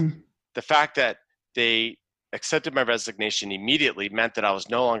 But the fact that they accepted my resignation immediately meant that I was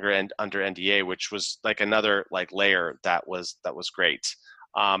no longer under NDA, which was like another layer that was great.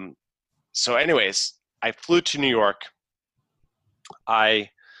 So anyways, I flew to New York. I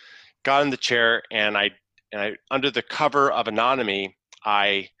got in the chair, and I under the cover of anonymity,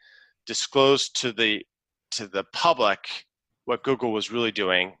 I disclosed to the public what Google was really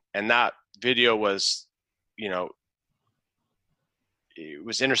doing, and that video was, it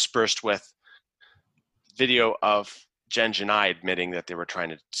was interspersed with video of Jen Janai admitting that they were trying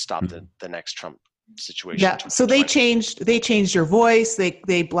to stop the next Trump situation. Yeah. So they changed your voice.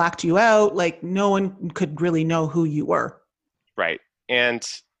 They blacked you out. Like, no one could really know who you were. Right. And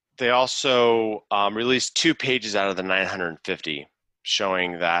they also released 2 pages out of the 950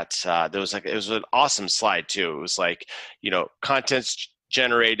 showing that it was an awesome slide too. It was like, content's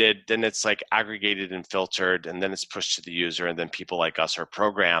generated, then it's aggregated and filtered, and then it's pushed to the user, and then people like us are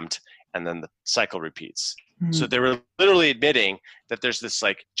programmed, and then the cycle repeats. Mm-hmm. So they were literally admitting that there's this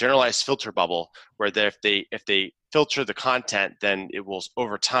generalized filter bubble where if they filter the content, then it will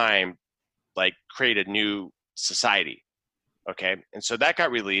over time create a new society. Okay. And so that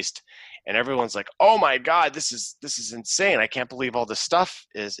got released, and everyone's like, oh my God, this is insane. I can't believe all this stuff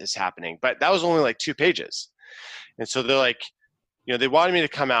is happening. But that was only 2 pages. And so they're like, they wanted me to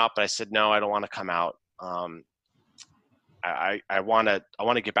come out, but I said, no, I don't want to come out. I want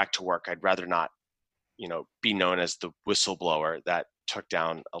to get back to work. I'd rather not be known as the whistleblower that took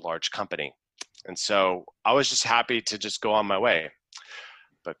down a large company. And so I was just happy to just go on my way.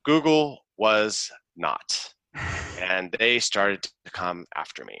 But Google was not. And they started to come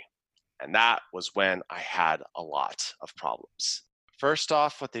after me. And that was when I had a lot of problems. First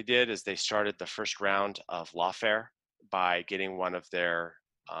off, what they did is they started the first round of lawfare by getting one of their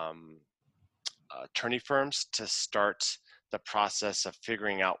attorney firms to start the process of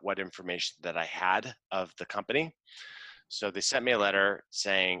figuring out what information that I had of the company. So they sent me a letter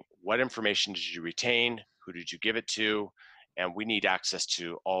saying, what information did you retain? Who did you give it to? And we need access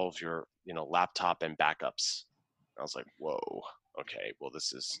to all of your, laptop and backups. I was like, whoa, okay, well,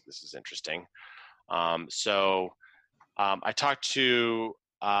 this is interesting. So I talked to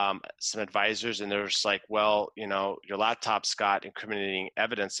some advisors, and they're just like, well, your laptop's got incriminating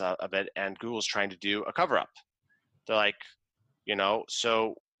evidence of it, and Google's trying to do a cover-up. They're like,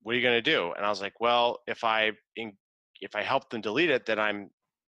 so what are you going to do? And I was like, well, if I help them delete it, then I'm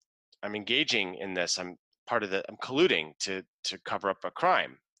engaging in this. I'm colluding to cover up a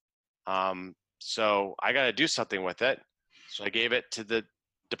crime. So I got to do something with it. So I gave it to the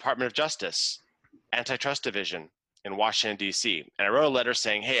Department of Justice, Antitrust Division in Washington, D.C. And I wrote a letter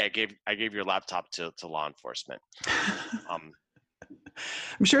saying, hey, I gave your laptop to law enforcement. I'm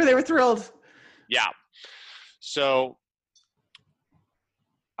sure they were thrilled. Yeah. So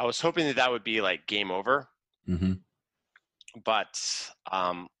I was hoping that would be like game over. Mm-hmm. But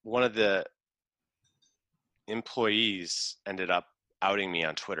one of the employees ended up outing me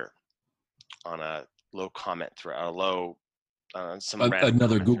on Twitter on a low comment thread,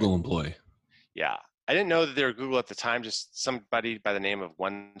 another Google employee. Yeah. I didn't know that they were Google at the time. Just somebody by the name of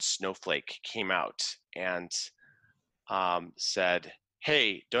One Snowflake came out and said,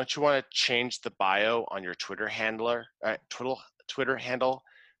 hey, don't you want to change the bio on your Twitter handle,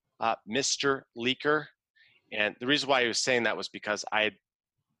 Mr. Leaker? And the reason why he was saying that was because I had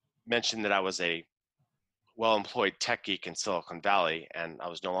mentioned that I was a well-employed tech geek in Silicon Valley, and I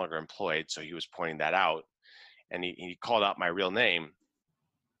was no longer employed, so he was pointing that out. And he called out my real name,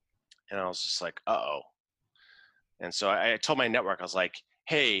 and I was just like, uh-oh. And so I told my network, I was like,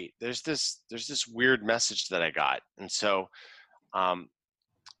 hey, there's this weird message that I got. And so my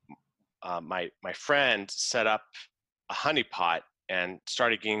friend set up a honeypot and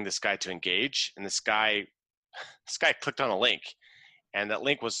started getting this guy to engage, and this guy clicked on a link, and that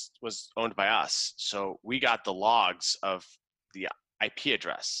link was owned by us. So we got the logs of the IP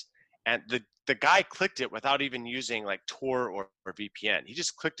address, and the guy clicked it without even using like Tor or VPN. He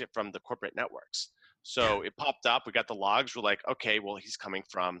just clicked it from the corporate networks. So it popped up. We got the logs. We're like, okay, well, he's coming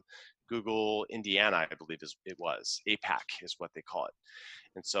from Google Indiana, I believe it was. APAC is what they call it.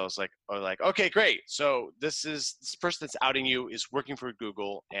 And so it's like, okay, great. So this person that's outing you is working for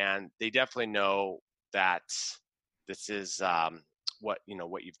Google, and they definitely know that this is what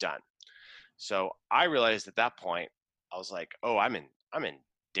you've done. So I realized at that point, I was like, oh, I'm in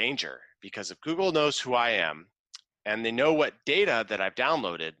danger, because if Google knows who I am and they know what data that I've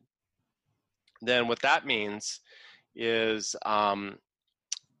downloaded, then what that means is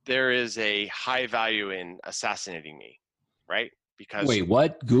there is a high value in assassinating me, right? Because wait,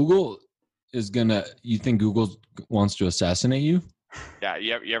 what? You think Google wants to assassinate you? Yeah,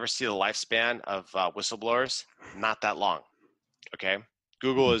 you ever see the lifespan of whistleblowers? Not that long. Okay,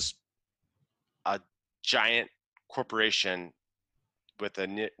 Google is a giant corporation with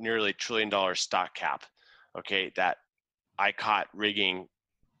a nearly $1 trillion stock cap. Okay, that I caught rigging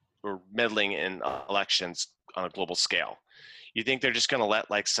or meddling in elections on a global scale. You think they're just going to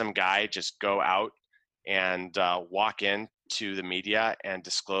let like some guy just go out and walk into the media and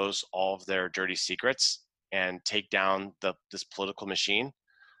disclose all of their dirty secrets and take down this political machine?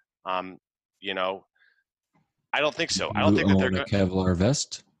 I don't think so. I don't think that they're a Kevlar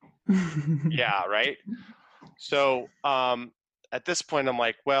vest. Yeah, right. So at this point, I'm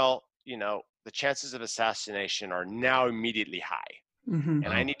like, well, the chances of assassination are now immediately high, and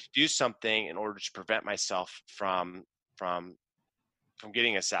I need to do something in order to prevent myself from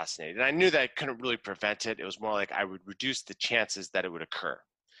getting assassinated. And I knew that I couldn't really prevent it. It was more like I would reduce the chances that it would occur.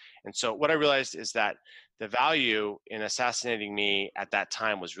 And so what I realized is that the value in assassinating me at that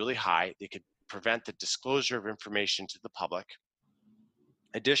time was really high. They could prevent the disclosure of information to the public.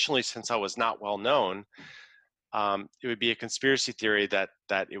 Additionally, since I was not well known, it would be a conspiracy theory that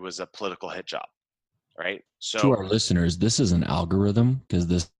it was a political hit job, right? So to our listeners, this is an algorithm, because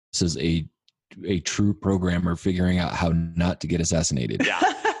this is a true programmer figuring out how not to get assassinated. Yeah.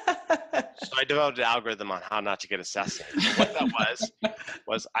 So I developed an algorithm on how not to get assassinated. So what that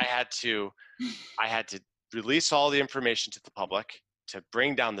was I had to release all the information to the public. to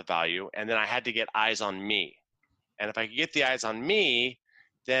bring down the value, and then I had to get eyes on me. And if I could get the eyes on me,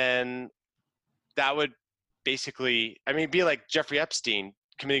 then that would basically, be like Jeffrey Epstein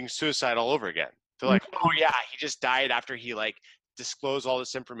committing suicide all over again. They're like, oh yeah, he just died after he like disclosed all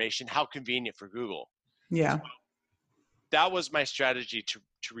this information. How convenient for Google. Yeah. So that was my strategy to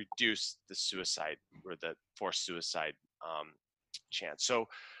reduce the suicide or the forced suicide chance. So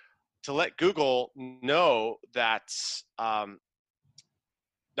to let Google know that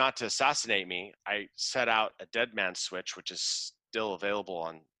not to assassinate me, I set out a dead man switch, which is still available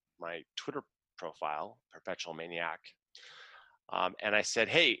on my Twitter profile, Perpetual Maniac. And I said,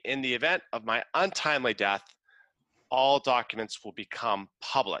 hey, in the event of my untimely death, all documents will become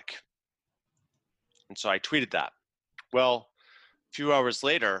public. And so I tweeted that. Well, a few hours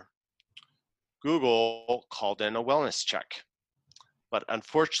later, Google called in a wellness check. But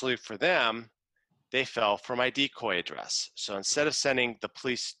unfortunately for them, they fell for my decoy address. So instead of sending the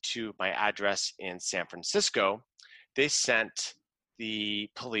police to my address in San Francisco, they sent the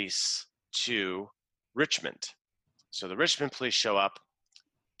police to Richmond. So the Richmond police show up.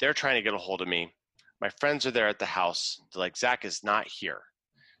 They're trying to get a hold of me. My friends are there at the house. They're like, Zach is not here.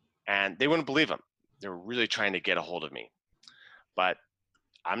 And they wouldn't believe him. They were really trying to get a hold of me. But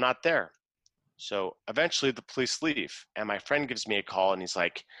I'm not there. So eventually the police leave. And my friend gives me a call and he's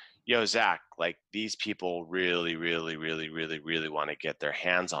like, yo, Zach, like these people really, really, really, really, really want to get their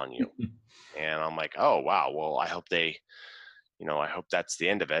hands on you. And I'm like, oh, wow. Well, I hope they, I hope that's the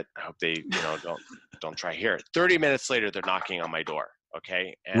end of it. I hope they, don't try here. 30 minutes later, they're knocking on my door.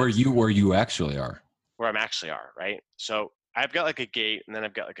 Okay. And where you actually are. Where I'm actually are. Right. So I've got like a gate and then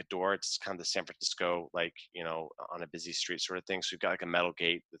I've got like a door. It's kind of the San Francisco, like, on a busy street sort of thing. So we've got like a metal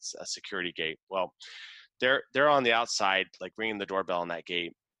gate. That's a security gate. Well, they're on the outside, like ringing the doorbell on that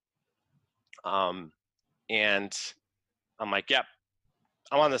gate. And I'm like, yep,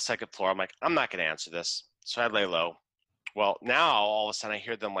 I'm on the second floor. I'm like, I'm not going to answer this. So I lay low. Well, now all of a sudden I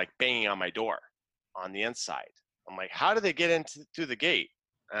hear them like banging on my door on the inside. I'm like, how do they get through the gate?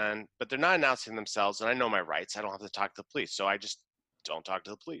 But they're not announcing themselves, and I know my rights. I don't have to talk to the police, so I just don't talk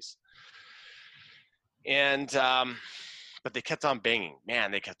to the police. And but they kept on banging.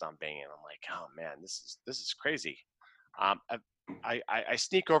 Man, they kept on banging. I'm like, oh man, this is crazy. I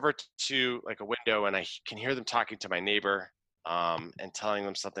sneak over to like a window, and I can hear them talking to my neighbor, and telling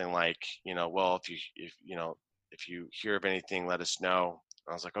them something like, well, if you hear of anything, let us know.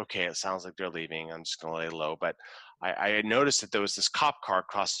 I was like, okay, it sounds like they're leaving. I'm just going to lay low. But I had noticed that there was this cop car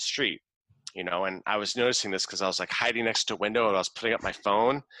across the street, and I was noticing this because I was like hiding next to a window and I was putting up my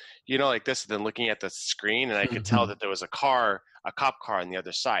phone, like this, and then looking at the screen, and I could tell that there was a cop car on the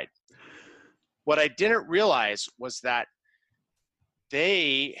other side. What I didn't realize was that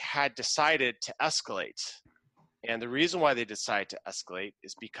they had decided to escalate. And the reason why they decided to escalate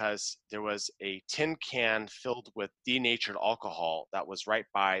is because there was a tin can filled with denatured alcohol that was right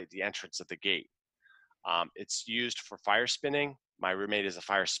by the entrance of the gate. It's used for fire spinning. My roommate is a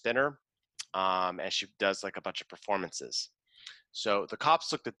fire spinner, and she does like a bunch of performances. So the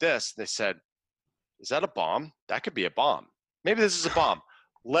cops looked at this, and they said, is that a bomb? That could be a bomb. Maybe this is a bomb.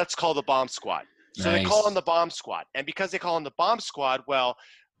 Let's call the bomb squad. So They call in the bomb squad. And because they call in the bomb squad, well,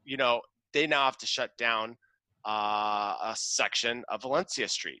 they now have to shut down a section of Valencia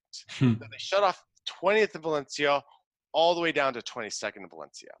Street. So they shut off 20th of Valencia all the way down to 22nd of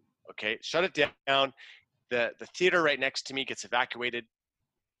Valencia. Okay, shut it down. The theater right next to me gets evacuated.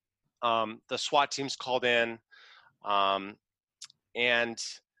 The SWAT team's called in, and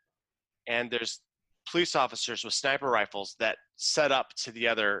there's police officers with sniper rifles that set up to the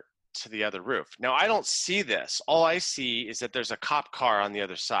other roof. Now I don't see this. All I see is that there's a cop car on the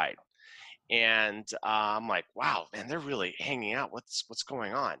other side. And I'm like, wow, man, they're really hanging out. What's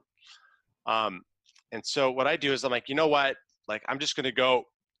going on? And so what I do is I'm like, you know what? Like, I'm just going to go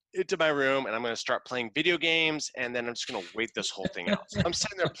into my room and I'm going to start playing video games. And then I'm just going to wait this whole thing out. So I'm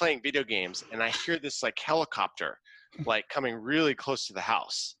sitting there playing video games and I hear this like helicopter, like coming really close to the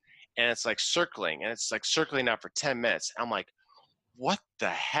house. And it's like circling and it's like circling now for 10 minutes. I'm like, what the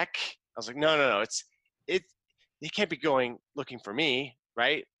heck? I was like, no, they can't be going looking for me.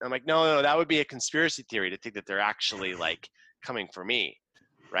 Right? I'm like, no, that would be a conspiracy theory to think that they're actually like coming for me.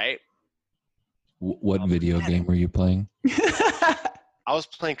 Right? What video game were you playing? I was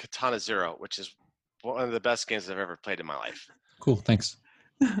playing Katana Zero, which is one of the best games I've ever played in my life. Cool. Thanks.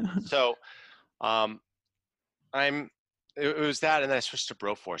 So, it was that, and then I switched to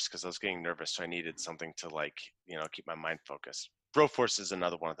Broforce because I was getting nervous. So I needed something to like, keep my mind focused. Broforce is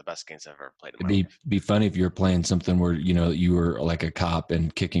another one of the best games I've ever played in my life. It'd be funny if you were playing something where, you were like a cop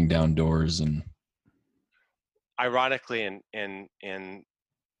and kicking down doors and. ironically, in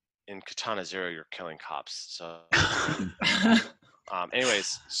Katana Zero, you're killing cops. So,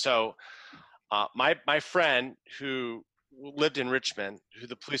 anyways, so my friend who lived in Richmond, who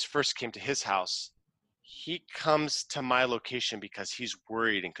the police first came to his house, he comes to my location because he's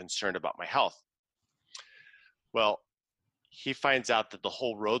worried and concerned about my health. Well, he finds out that the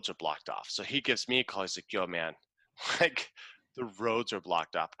whole roads are blocked off. So he gives me a call. He's like, yo, man, like the roads are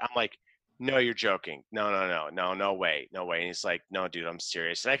blocked off. I'm like, no, you're joking. No way. And he's like, no, dude, I'm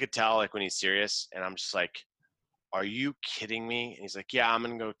serious. And I could tell like when he's serious, and I'm just like, are you kidding me? And he's like, yeah, I'm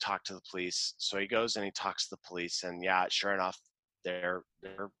going to go talk to the police. So he goes and he talks to the police, and yeah, sure enough, they're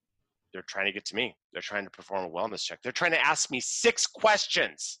trying to get to me. They're trying to perform a wellness check. They're trying to ask me 6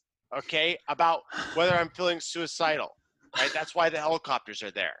 questions, okay, about whether I'm feeling suicidal, right? That's why the helicopters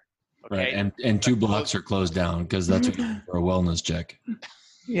are there, okay? Right, and 2 blocks are closed down because that's what you do for a wellness check.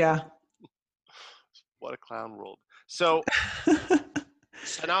 Yeah. What a clown world. So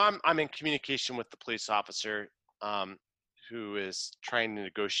now I'm in communication with the police officer who is trying to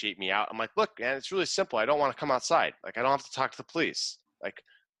negotiate me out. I'm like, look, man, it's really simple. I don't want to come outside. Like, I don't have to talk to the police. Like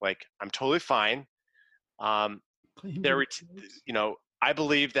I'm totally fine. I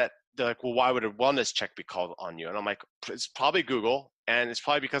believe that they're like, well, why would a wellness check be called on you? And I'm like, it's probably Google, and it's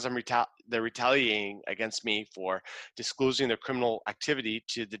probably because they're retaliating against me for disclosing their criminal activity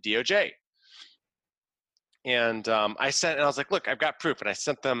to the DOJ. And I was like, look, I've got proof, and I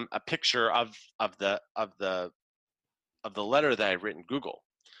sent them a picture of the letter that I'd written Google.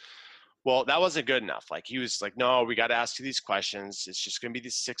 Well, that wasn't good enough. Like, he was like, no, we got to ask you these questions. It's just going to be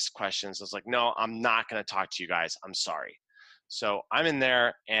these 6 questions. I was like, no, I'm not going to talk to you guys. I'm sorry. So I'm in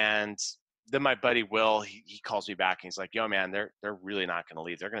there, and then my buddy Will, he calls me back, and he's like, yo, man, they're really not going to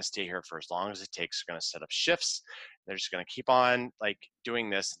leave. They're going to stay here for as long as it takes. They're going to set up shifts. They're just going to keep on like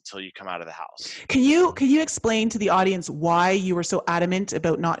doing this until you come out of the house. Can you explain to the audience why you were so adamant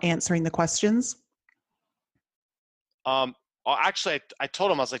about not answering the questions? Actually, I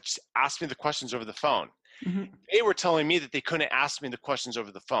told them, I was like, just ask me the questions over the phone. Mm-hmm. They were telling me that they couldn't ask me the questions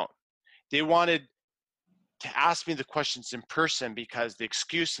over the phone. They wanted to ask me the questions in person because the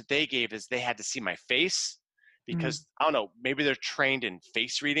excuse that they gave is they had to see my face because, I don't know, maybe they're trained in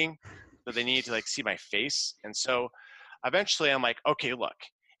face reading, so they needed to like see my face. And so eventually I'm like, okay, look,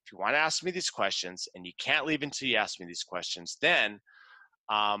 if you want to ask me these questions and you can't leave until you ask me these questions, then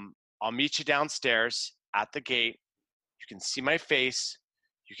I'll meet you downstairs at the gate. You can see my face.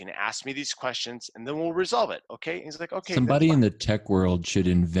 You can ask me these questions, and then we'll resolve it. Okay? And he's like, okay. Somebody in the tech world should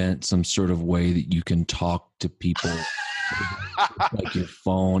invent some sort of way that you can talk to people like your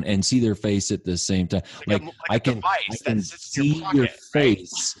phone and see their face at the same time. Like I can see your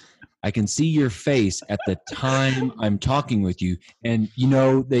face. I can see your face at the time I'm talking with you, and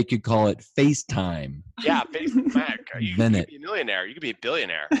they could call it FaceTime. Yeah, FaceTime. You could be a millionaire. You could be a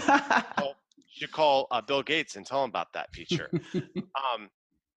billionaire. Well, you should call Bill Gates and tell him about that feature.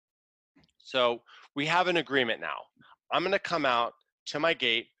 So we have an agreement now. I'm going to come out to my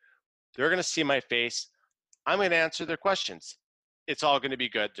gate. They're going to see my face. I'm going to answer their questions. It's all going to be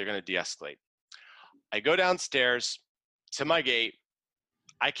good. They're going to de-escalate. I go downstairs to my gate.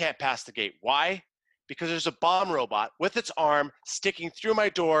 I can't pass the gate. Why? Because there's a bomb robot with its arm sticking through my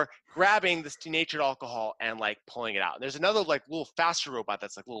door, grabbing this denatured alcohol and like pulling it out. There's another like little faster robot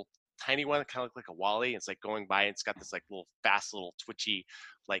that's like a little tiny one, kind of look like a Wally. It's like going by, and it's got this like little fast little twitchy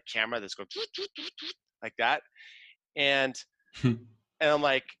like camera that's going like that. And I'm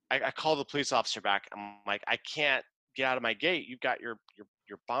like, I call the police officer back. I'm like, I can't get out of my gate. You've got your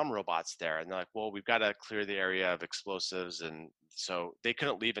bomb robots there. And they're like, well, we've got to clear the area of explosives. And so they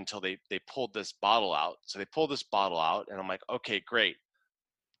couldn't leave until they pulled this bottle out. So they pulled this bottle out, and I'm like, okay, great.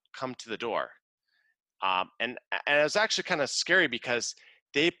 Come to the door. And it was actually kind of scary because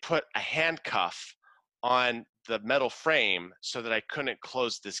they put a handcuff on the metal frame so that I couldn't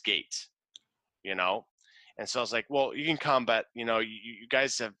close this gate, And so I was like, well, you can come, but, you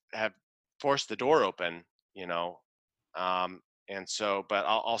guys have forced the door open, and so, but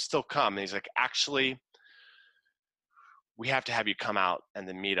I'll still come. And he's like, actually, we have to have you come out and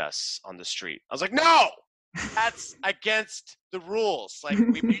then meet us on the street. I was like, no, that's against the rules. Like,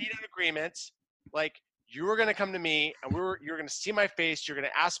 we made an agreement. Like, you were going to come to me, and you're going to see my face. You're going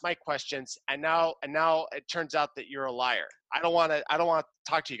to ask my questions. And now it turns out that you're a liar. I don't want to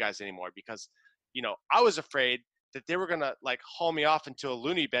talk to you guys anymore because, I was afraid that they were going to like haul me off into a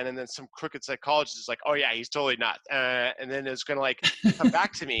loony bin, and then some crooked psychologist is like, oh yeah, he's totally nuts. And then it's going to like come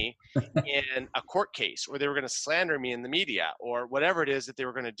back to me in a court case, or they were going to slander me in the media, or whatever it is that they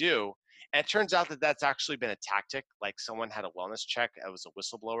were going to do. And it turns out that that's actually been a tactic. Like someone had a wellness check. I was a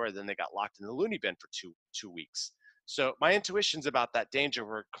whistleblower. And then they got locked in the loony bin for two weeks. So my intuitions about that danger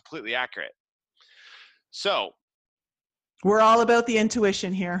were completely accurate. So we're all about the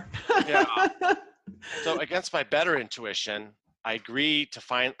intuition here. yeah. So against my better intuition, I agreed to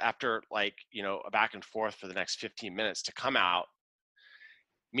find, after like, a back and forth for the next 15 minutes, to come out,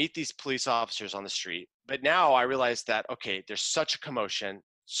 meet these police officers on the street. But now I realize that, okay, there's such a commotion.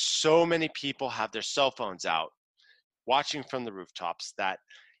 So many people have their cell phones out watching from the rooftops that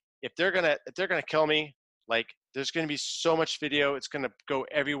if they're gonna kill me, like there's gonna be so much video, it's gonna go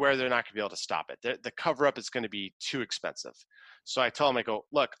everywhere. They're not gonna be able to stop it. The cover up is gonna be too expensive. So I tell them, I go,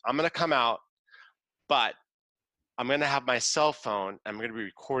 look, I'm gonna come out, but I'm going to have my cell phone. I'm going to be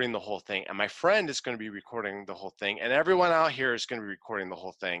recording the whole thing. And my friend is going to be recording the whole thing. And everyone out here is going to be recording the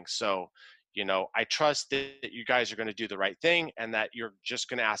whole thing. So, I trust that you guys are going to do the right thing and that you're just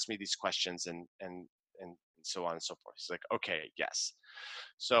going to ask me these questions and so on and so forth. He's like, okay, yes.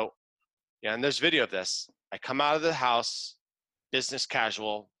 So, yeah, and there's video of this. I come out of the house, business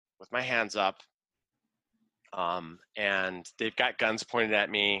casual, with my hands up. And they've got guns pointed at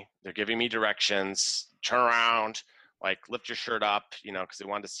me. They're giving me directions. Turn around, like lift your shirt up, because they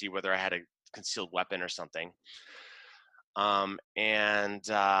wanted to see whether I had a concealed weapon or something. And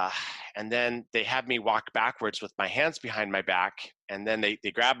then they had me walk backwards with my hands behind my back. And then they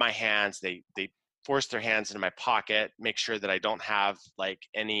grab my hands. They force their hands into my pocket, make sure that I don't have like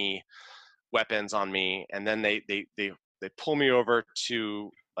any weapons on me. And then they pull me over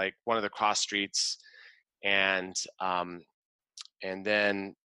to like one of the cross streets. And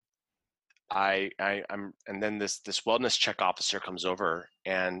then and then this wellness check officer comes over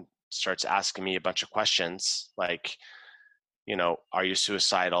and starts asking me a bunch of questions like, are you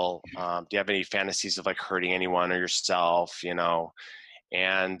suicidal? Do you have any fantasies of like hurting anyone or yourself?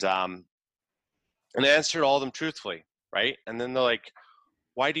 And I answered all of them truthfully, right? And then they're like,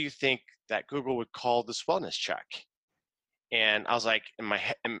 why do you think that Google would call this wellness check? And I was like, in my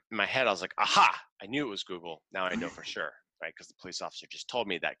head, I was like, aha, I knew it was Google. Now I know for sure, right? Because the police officer just told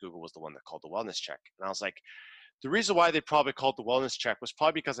me that Google was the one that called the wellness check. And I was like, the reason why they probably called the wellness check was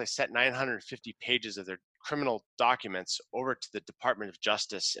probably because I sent 950 pages of their criminal documents over to the Department of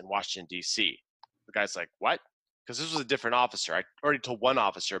Justice in Washington, D.C. The guy's like, what? Because this was a different officer. I already told one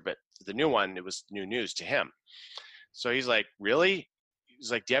officer, but for the new one, it was new news to him. So he's like, really?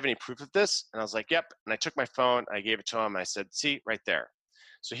 He's like, do you have any proof of this? And I was like, yep. And I took my phone, I gave it to him, and I said, see, right there.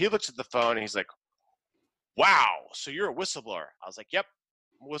 So he looks at the phone, and he's like, wow, so you're a whistleblower. I was like, yep,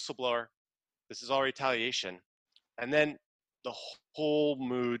 I'm a whistleblower. This is all retaliation. And then the whole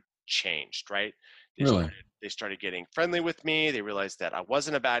mood changed, right? They started getting friendly with me. They realized that I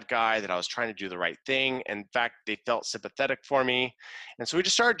wasn't a bad guy, that I was trying to do the right thing. In fact, they felt sympathetic for me. And so we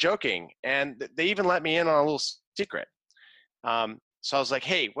just started joking. And they even let me in on a little secret. So I was like,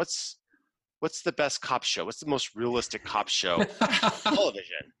 hey, what's the best cop show? What's the most realistic cop show on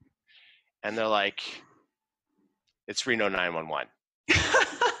television? And they're like, it's Reno 911.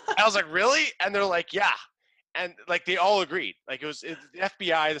 I was like, really? And they're like, yeah. And like they all agreed. Like it was the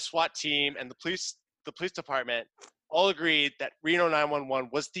FBI, the SWAT team, and the police department all agreed that Reno 911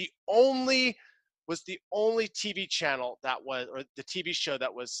 was the only TV channel that was, or the TV show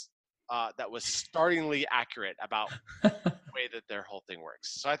that was startlingly accurate about the way that their whole thing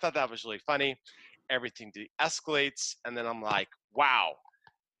works. So I thought that was really funny. Everything de-escalates, and then I'm like, wow,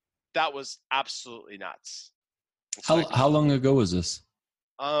 that was absolutely nuts. So how long ago was this?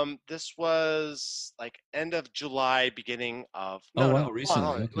 This was like end of July, beginning of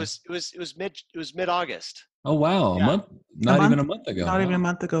recently. Okay. It was mid-August. Oh wow, Yeah. a month? Not even a month ago. Not even a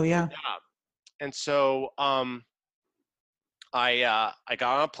month ago, yeah. And so I got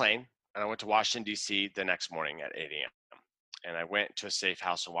on a plane and I went to Washington D.C. the next morning at 8 a.m. and I went to a safe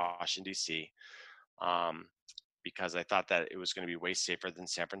house in Washington D.C. Because I thought that it was going to be way safer than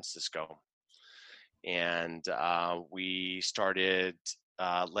San Francisco. And we started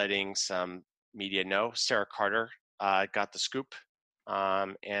letting some media know. Sarah Carter got the scoop,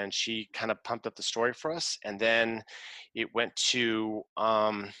 and she kind of pumped up the story for us. And then it went to,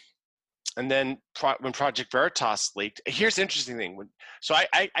 and then when Project Veritas leaked, here's the interesting thing. So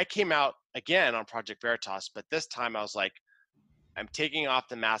I came out again on Project Veritas, but this time I was like, I'm taking off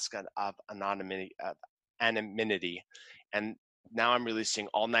the mask of anonymity, and now I'm releasing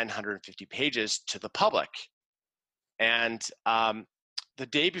all 950 pages to the public. And the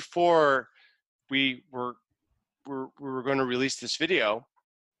day before we were going to release this video,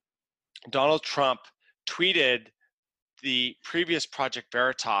 Donald Trump tweeted the previous Project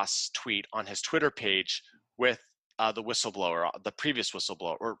Veritas tweet on his Twitter page with the whistleblower, the previous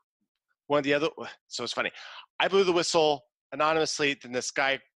whistleblower, or one of the other, so it's funny. I blew the whistle anonymously. Then this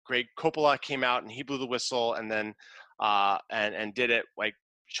guy, Greg Coppola, came out and he blew the whistle, and then and did it like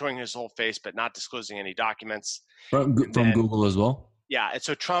showing his whole face, but not disclosing any documents. From Google as well? Yeah. And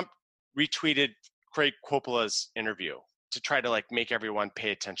so Trump retweeted Craig Coppola's interview to try to like make everyone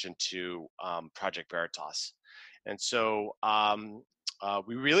pay attention to Project Veritas. And so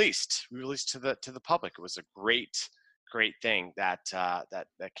we released to the public. It was a great thing that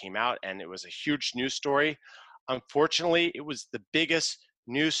came out, and it was a huge news story. Unfortunately, it was the biggest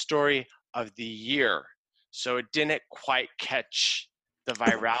news story of the year, so it didn't quite catch the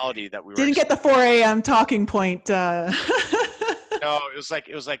virality that we didn't get the 4 a.m. talking point. No, it was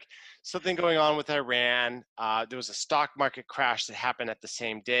like something going on with Iran. There was a stock market crash that happened at the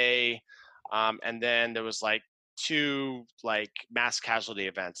same day, and then there was like 2 like mass casualty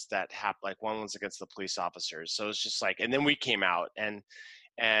events that happened. Like one was against the police officers. So it's just like, and then we came out and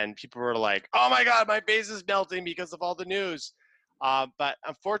people were like, "Oh my God, my base is melting because of all the news." But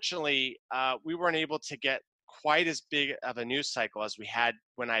unfortunately, we weren't able to get quite as big of a news cycle as we had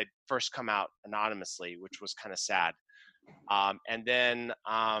when I first come out anonymously, which was kind of sad. And then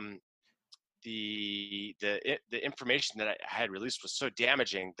the information that I had released was so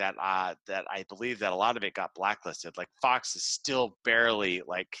damaging that that I believe that a lot of it got blacklisted. Like Fox is still barely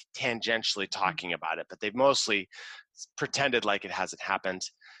like tangentially talking about it, but they've mostly pretended like it hasn't happened.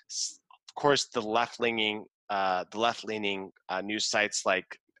 Of course, the left-leaning news sites like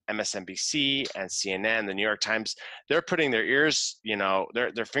MSNBC and CNN, the New York Times, they're putting their ears,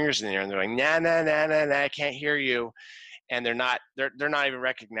 their fingers in the air, and they're like, nah, I can't hear you. And they're not even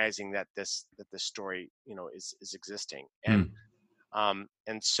recognizing that this story, is existing. And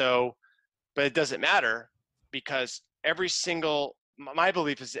so, but it doesn't matter, because my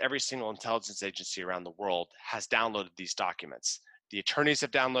belief is that every single intelligence agency around the world has downloaded these documents. The attorneys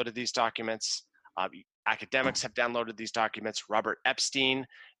have downloaded these documents. Academics have downloaded these documents. Robert Epstein,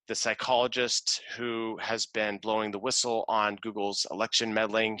 the psychologist who has been blowing the whistle on Google's election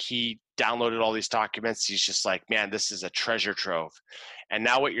meddling, he downloaded all these documents. He's just like, man, this is a treasure trove. And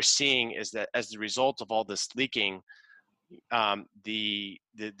now what you're seeing is that as the result of all this leaking, the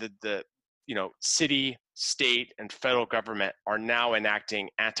city, state, and federal government are now enacting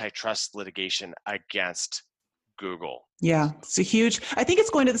antitrust litigation against Google. Yeah, it's I think it's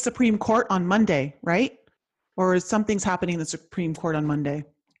going to the Supreme Court on Monday, right? Or something's happening in the Supreme Court on Monday.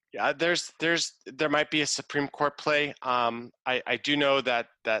 Yeah, there might be a Supreme Court play. I do know that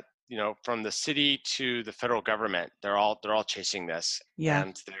from the city to the federal government, they're all chasing this. Yeah.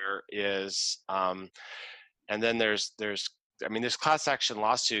 And there is and then there's class action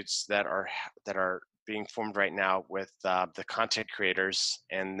lawsuits that are being formed right now with the content creators.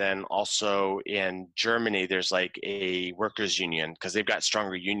 And then also in Germany, there's like a workers union, because they've got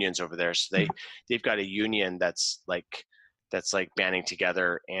stronger unions over there. So they've got a union that's like banding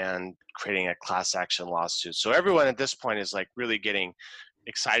together and creating a class action lawsuit. So everyone at this point is like really getting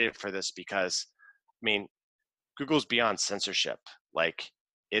excited for this, because Google's beyond censorship. Like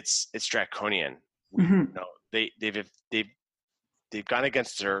it's draconian. Mm-hmm. They've gone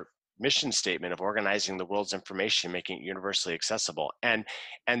against their mission statement of organizing the world's information, making it universally accessible, and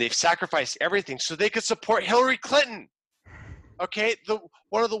they've sacrificed everything so they could support Hillary Clinton. Okay,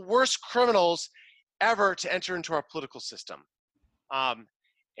 one of the worst criminals ever to enter into our political system,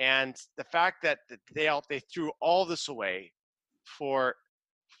 and the fact that they threw all this away for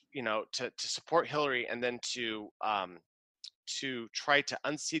to support Hillary, and then to try to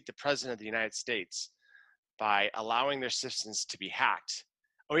unseat the president of the United States by allowing their systems to be hacked.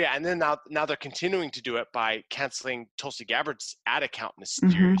 Oh yeah, and then now they're continuing to do it by canceling Tulsi Gabbard's ad account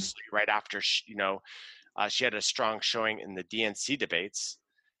mysteriously right after she had a strong showing in the DNC debates.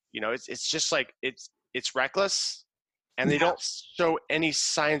 It's just like it's reckless, and they don't show any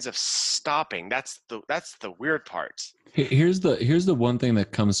signs of stopping. That's the weird part. Here's the one thing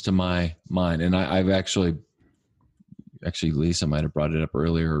that comes to my mind, and I've actually Lisa might have brought it up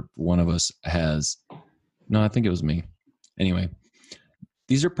earlier. One of us has. No, I think it was me. Anyway,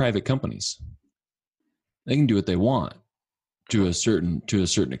 these are private companies. They can do what they want to a certain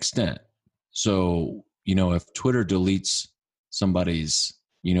extent. So, if Twitter deletes somebody's,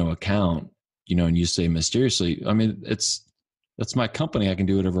 account, and you say mysteriously, that's my company. I can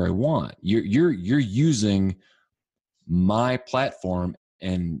do whatever I want. You're using my platform,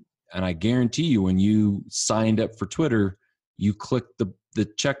 and I guarantee you, when you signed up for Twitter, you click the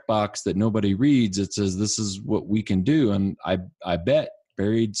checkbox that nobody reads. It says this is what we can do, and I bet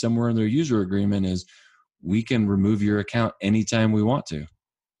buried somewhere in their user agreement is we can remove your account anytime we want to.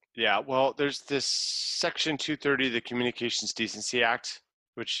 Yeah, well, there's this Section 230 of the Communications Decency Act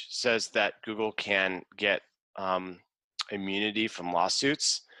which says that Google can get immunity from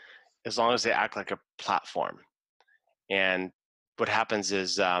lawsuits as long as they act like a platform. And what happens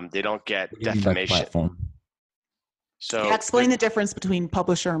is they don't get What do you mean by defamation. platform? So Yeah, explain the difference between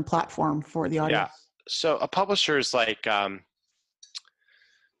publisher and platform for the audience. yeah. So a publisher is like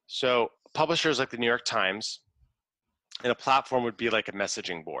publishers like the New York Times, and a platform would be like a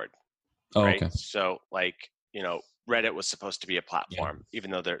messaging board, Oh, right? okay. So like, Reddit was supposed to be a platform,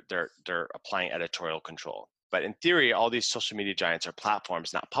 even though they're applying editorial control. But in theory, all these social media giants are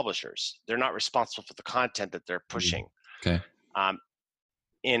platforms, not publishers. They're not responsible for the content that they're pushing. Okay.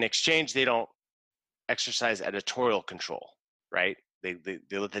 In exchange, they don't exercise editorial control, right? They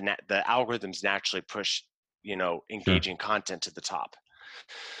let the algorithms naturally push, engaging content to the top.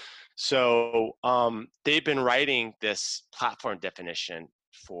 So they've been writing this platform definition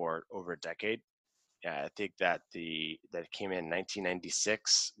for over a decade. I think that that came in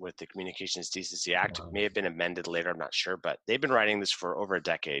 1996 with the Communications Decency Act. It may have been amended later, I'm not sure, but they've been writing this for over a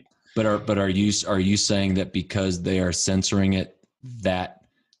decade. But are you saying that because they are censoring it,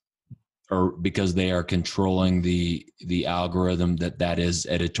 or because they are controlling the algorithm, that is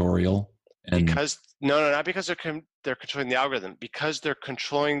editorial? And because not because they're controlling the algorithm, because they're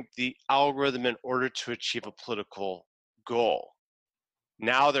controlling the algorithm in order to achieve a political goal.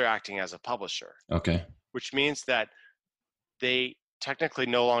 Now they're acting as a publisher. Okay. Which means that they technically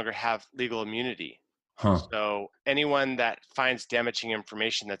no longer have legal immunity. Huh. So anyone that finds damaging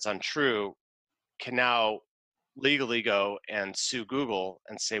information that's untrue can now legally go and sue Google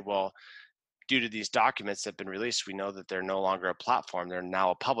and say, well, due to these documents that have been released, we know that they're no longer a platform, they're now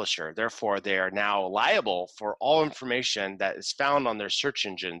a publisher. Therefore, they are now liable for all information that is found on their search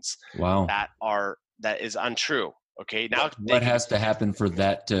engines. Wow. That is untrue. Okay. Now what has to happen for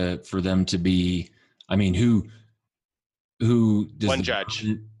them to be, I mean, who does one judge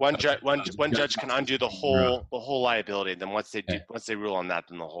can undo the whole liability. Then once they rule on that,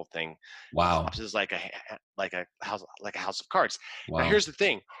 then the whole thing is like a house of cards. Wow. Now here's the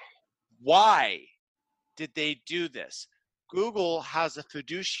thing. Why did they do this? Google has a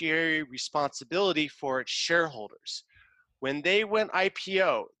fiduciary responsibility for its shareholders. When they went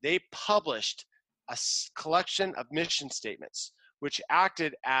IPO, they published a collection of mission statements, which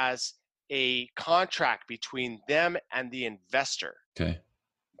acted as a contract between them and the investor.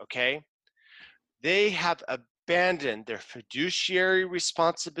 Okay. They have abandoned their fiduciary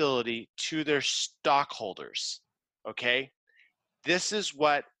responsibility to their stockholders. Okay. This is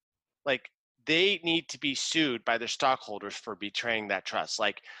what, they need to be sued by their stockholders for betraying that trust.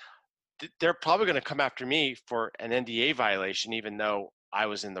 They're probably going to come after me for an NDA violation, even though I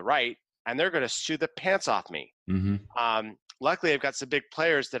was in the right, and they're going to sue the pants off me. Mm-hmm. Luckily, I've got some big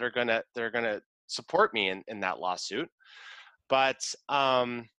players that are going to support me in that lawsuit, but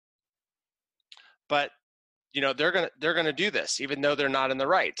they're going to do this even though they're not in the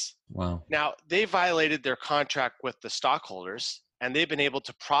right. Wow. Now they violated their contract with the stockholders, and they've been able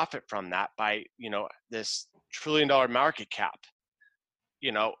to profit from that by this $1 trillion market cap.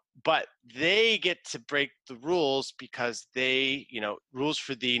 But they get to break the rules because they, rules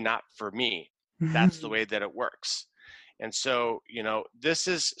for thee, not for me. That's the way that it works. And so, no,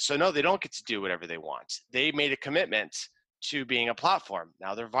 they don't get to do whatever they want. They made a commitment to being a platform.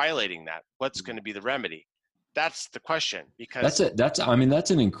 Now they're violating that. What's going to be the remedy? That's the question. Because that's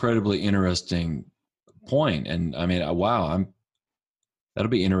an incredibly interesting point. And I mean, wow, that'll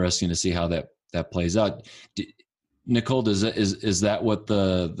be interesting to see how that plays out. Nicole, is that what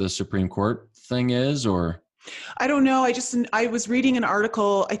the Supreme Court thing is, or? I don't know. I was reading an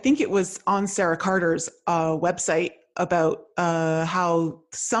article, I think it was on Sarah Carter's website, about how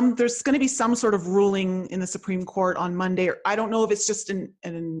there's going to be some sort of ruling in the Supreme Court on Monday. Or I don't know if it's just an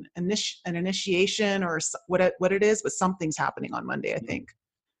initiation or what it is, but something's happening on Monday, I think.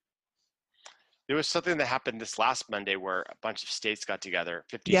 There was something that happened this last Monday where a bunch of states got together.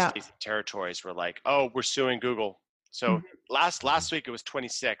 50 states and territories were like, "Oh, we're suing Google." So last week it was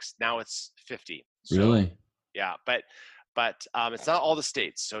 26. Now it's 50. So, really? Yeah, but it's not all the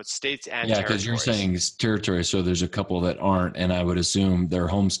states. So it's states and territories. Yeah, because you're saying territories. So there's a couple that aren't, and I would assume their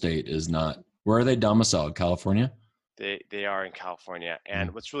home state is not. Where are they domiciled? California? They are in California.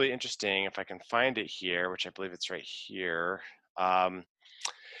 And what's really interesting, if I can find it here, which I believe it's right here. There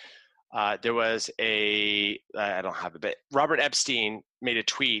was I don't have it, but Robert Epstein made a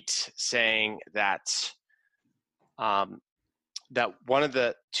tweet saying that that one of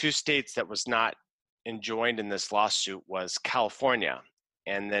the two states that was not enjoined in this lawsuit was California.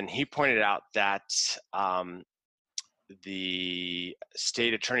 And then he pointed out that the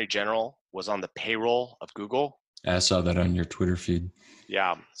state attorney general was on the payroll of Google. I saw that on your Twitter feed.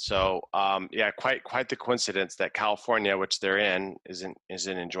 Yeah. So, quite the coincidence that California, which they're in,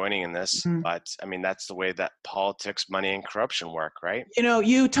 isn't joining in this. Mm. But I mean, that's the way that politics, money, and corruption work, right?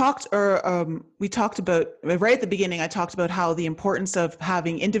 You talked, or we talked about right at the beginning. I talked about how the importance of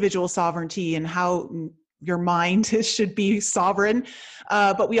having individual sovereignty and how your mind should be sovereign.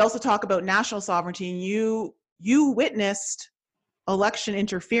 But we also talk about national sovereignty, and you witnessed election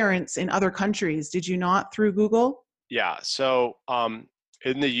interference in other countries, did you not, through Google? Yeah. So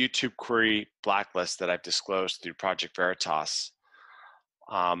in the YouTube query blacklist that I've disclosed through Project Veritas,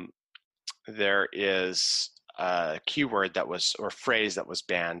 there is a keyword or phrase that was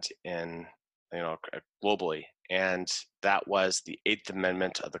banned in, globally, and that was the 8th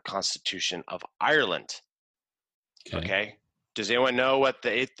Amendment of the Constitution of Ireland. Okay. Does anyone know what the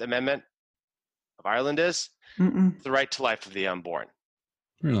 8th Amendment of Ireland is? Mm-mm. The right to life of the unborn.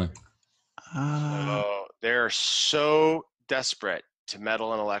 Really? So they're so desperate to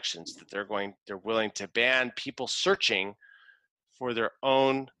meddle in elections that they're willing to ban people searching for their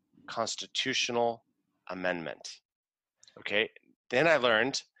own constitutional amendment. Okay. Then I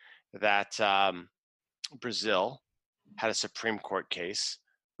learned that Brazil had a Supreme Court case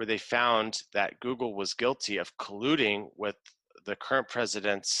where they found that Google was guilty of colluding with the current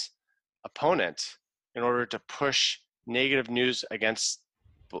president's opponent in order to push negative news against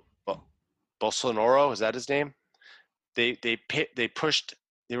Bolsonaro. Is that his name? They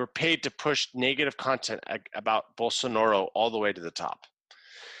were paid to push negative content about Bolsonaro all the way to the top,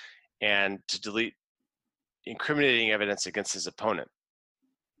 and to delete incriminating evidence against his opponent.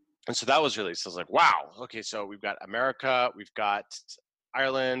 And so that was released. I was like, wow, okay, so we've got America, we've got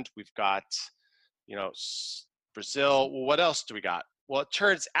Ireland, we've got, Brazil. Well, what else do we got? Well, it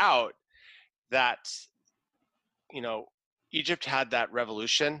turns out that, Egypt had that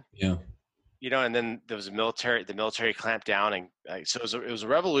revolution. Yeah. And then there was the military clamped down, and so it was a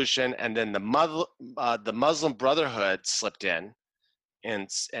revolution, and then the Muslim Brotherhood slipped in and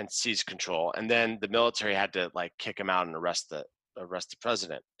seized control, and then the military had to kick him out and arrest the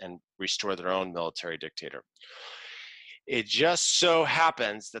president and restore their own military dictator. It just so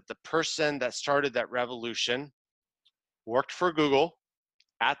happens that the person that started that revolution worked for Google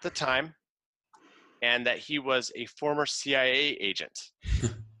at the time, and that he was a former CIA agent.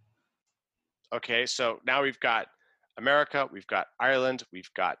 Okay, so now we've got America, we've got Ireland,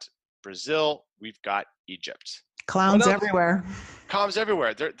 we've got Brazil, we've got Egypt. Clowns everywhere. Clowns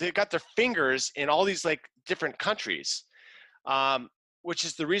everywhere. They got their fingers in all these different countries, which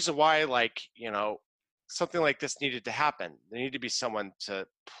is the reason why something like this needed to happen. There needed to be someone to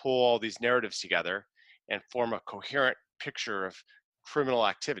pull all these narratives together and form a coherent picture of criminal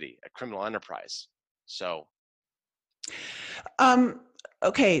activity, a criminal enterprise. So,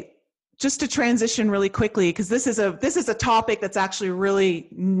 okay. Just to transition really quickly, because this is a topic that's actually really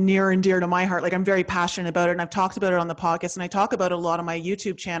near and dear to my heart. I'm very passionate about it, and I've talked about it on the podcast, and I talk about it a lot on my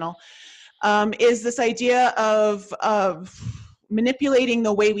YouTube channel. Is this idea of manipulating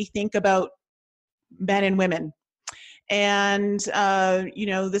the way we think about men and women, and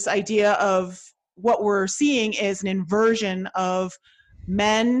this idea of what we're seeing is an inversion of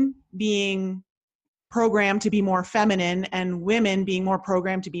men being programmed to be more feminine and women being more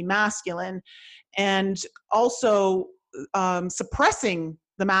programmed to be masculine, and also suppressing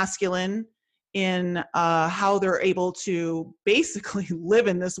the masculine in how they're able to basically live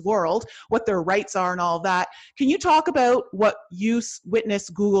in this world, what their rights are and all of that. Can you talk about what you witness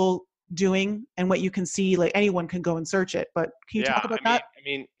Google doing and what you can see? Anyone can go and search it, but can you talk about that?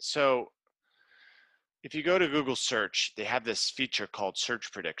 So if you go to Google search, they have this feature called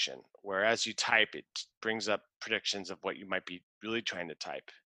search prediction, where as you type, it brings up predictions of what you might be really trying to type.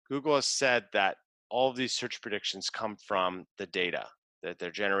 Google has said that all of these search predictions come from the data, that they're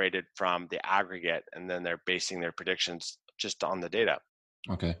generated from the aggregate, and then they're basing their predictions just on the data.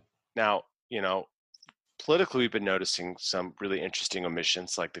 Okay. Now, politically, we've been noticing some really interesting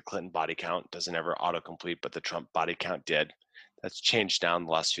omissions, like the Clinton body count doesn't ever autocomplete, but the Trump body count did. That's changed down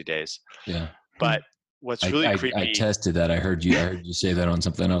the last few days. Yeah. But what's really creepy. I tested that. I heard you say that on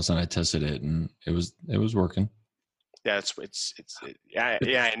something else, and I tested it, and it was working. Yeah,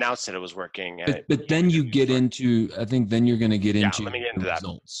 I announced that it was working. But then you get into, I think then you're going to get into, let me get into the that.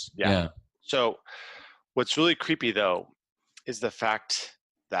 results. Yeah. So what's really creepy though is the fact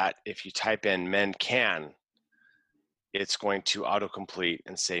that if you type in men can, it's going to autocomplete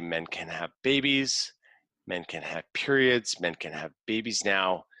and say men can have babies, men can have periods, men can have babies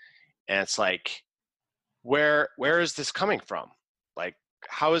now. And it's like, where is this coming from?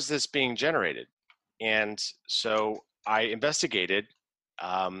 How is this being generated? And so I investigated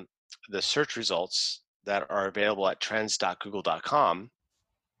the search results that are available at trends.google.com,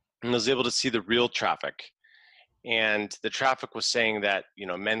 and was able to see the real traffic. And the traffic was saying that,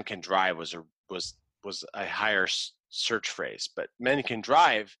 men can drive was a higher search phrase, but men can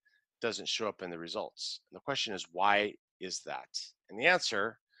drive doesn't show up in the results. And the question is, why is that? And the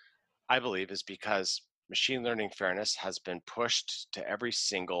answer, I believe, is because machine learning fairness has been pushed to every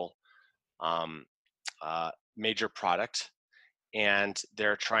single major product, and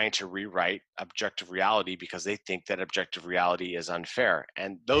they're trying to rewrite objective reality because they think that objective reality is unfair.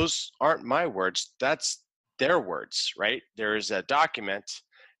 And those aren't my words, that's their words, right? There is a document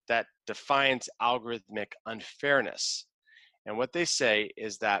that defines algorithmic unfairness. And what they say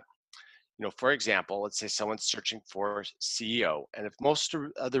is that, for example, let's say someone's searching for CEO, and if most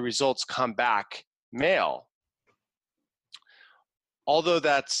of the results come back male, although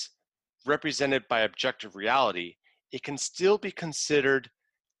that's represented by objective reality, it can still be considered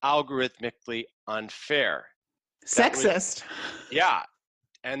algorithmically unfair. Sexist. Yeah,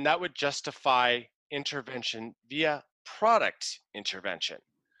 and that would justify intervention via product intervention.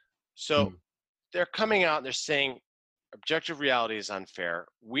 So they're coming out and they're saying objective reality is unfair.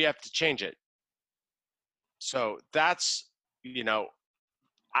 We have to change it. So that's,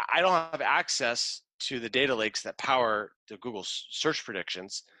 I don't have access to the data lakes that power the Google search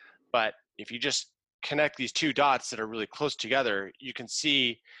predictions, but if you just connect these two dots that are really close together, you can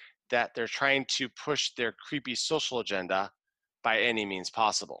see that they're trying to push their creepy social agenda by any means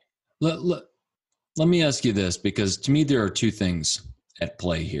possible. Let me ask you this, because to me there are two things at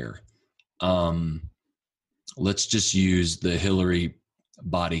play here. Let's just use the Hillary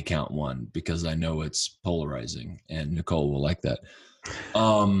body count one, because I know it's polarizing and Nicole will like that.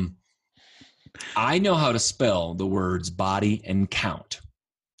 I know how to spell the words body and count.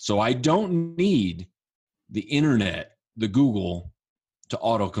 So I don't need the internet, the Google, to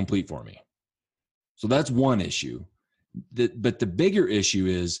autocomplete for me. So that's one issue. But the bigger issue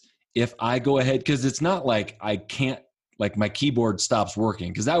is if I go ahead, because it's not like I can't, like my keyboard stops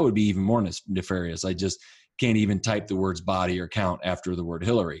working, because that would be even more nefarious. I just can't even type the words body or count after the word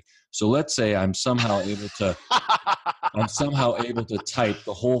Hillary. So let's say I'm somehow able to type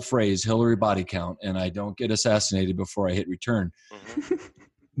the whole phrase Hillary body count, and I don't get assassinated before I hit return. Mm-hmm.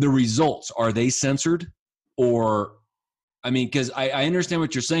 The results, are they censored? Or, because I understand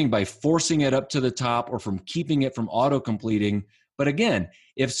what you're saying by forcing it up to the top or from keeping it from auto-completing. But again,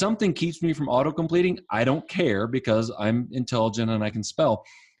 if something keeps me from auto-completing, I don't care because I'm intelligent and I can spell.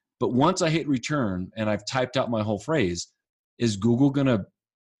 But once I hit return and I've typed out my whole phrase, is Google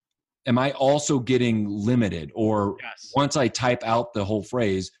am I also getting limited? Or yes, once I type out the whole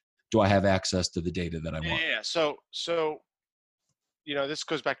phrase, do I have access to the data that I want? Yeah. So this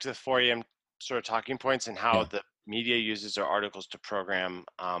goes back to the 4 a.m. sort of talking points and how the media uses their articles to program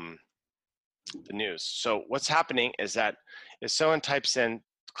the news. So what's happening is that if someone types in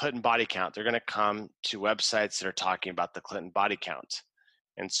Clinton body count, they're going to come to websites that are talking about the Clinton body count.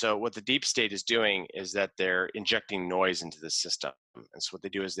 And so what the deep state is doing is that they're injecting noise into the system. And so what they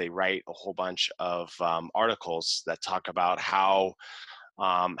do is they write a whole bunch of articles that talk about how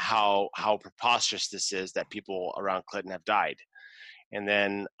preposterous this is that people around Clinton have died. And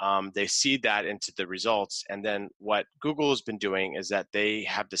then they seed that into the results. And then what Google has been doing is that they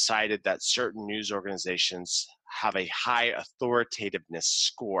have decided that certain news organizations have a high authoritativeness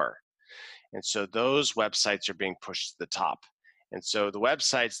score. And so those websites are being pushed to the top. And so the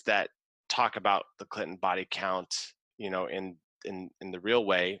websites that talk about the Clinton body count, in the real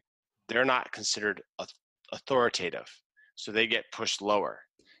way, they're not considered authoritative. So they get pushed lower.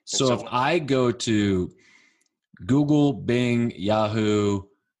 So if I go to Google, Bing, Yahoo,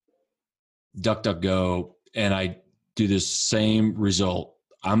 DuckDuckGo, and I do the same result,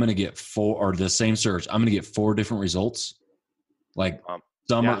 I'm going to get the same search, I'm going to get 4 different results. Like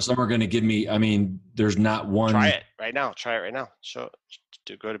some are going to give me, there's not one. Try it right now.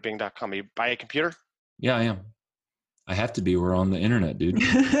 Go to bing.com. You buy a computer? Yeah, I am. I have to be. We're on the internet, dude.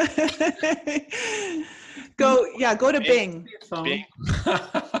 Go to Bing. Bing.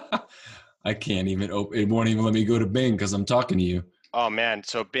 I can't even open. It won't even let me go to Bing because I'm talking to you. Oh man!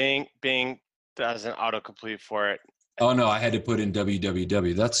 So Bing doesn't autocomplete for it. Oh no! I had to put in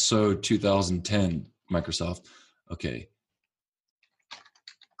www. That's so 2010 Microsoft. Okay.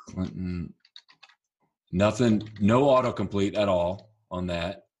 Clinton. Nothing. No autocomplete at all on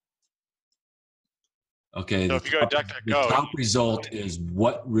that. Okay. So if you go to DuckDuckGo, the top result is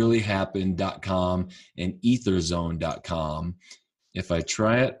whatreallyhappened.com and etherzone.com. If I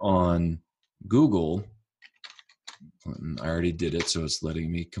try it on Google, I already did it, so it's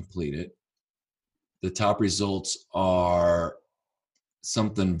letting me complete it. The top results are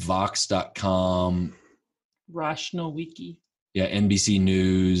something vox.com Rational Wiki. Yeah, NBC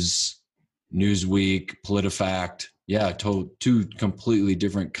News, Newsweek, PolitiFact. Yeah, two completely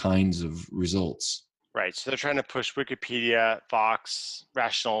different kinds of results. Right. So they're trying to push Wikipedia, Vox,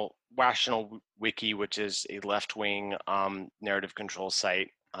 Rational Wiki, which is a left-wing narrative control site,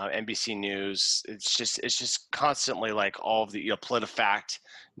 NBC News. It's just constantly like all of the PolitiFact,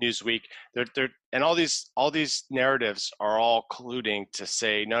 Newsweek. They're and all these narratives are all colluding to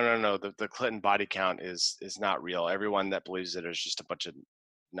say no. The Clinton body count is not real. Everyone that believes it is just a bunch of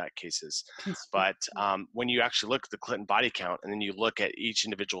nutcases. But when you actually look at the Clinton body count and then you look at each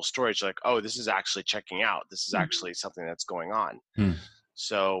individual story, you're like, oh, this is actually checking out. This is actually something that's going on.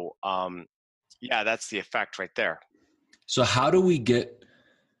 So yeah, that's the effect right there. So how do we get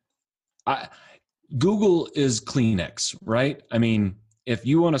Google is Kleenex, right? I mean, if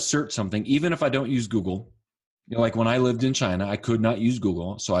you want to search something, even if I don't use Google, like when I lived in China, I could not use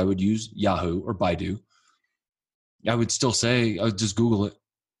Google, so I would use Yahoo or Baidu. I would still say I would just Google it.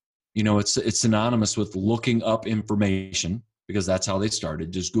 It's synonymous with looking up information because that's how they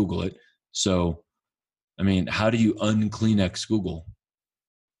started. Just Google it. So, I mean, how do you un-Kleenex Google?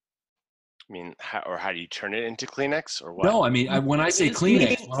 I mean, how do you turn it into Kleenex or what? No, I mean, when I say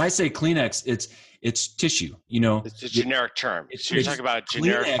Kleenex, it's tissue. It's a generic term. So you're talking about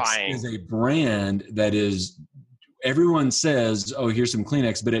generifying. Kleenex is a brand that is. Everyone says, oh, here's some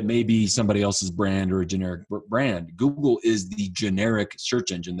Kleenex, but it may be somebody else's brand or a generic brand. Google is the generic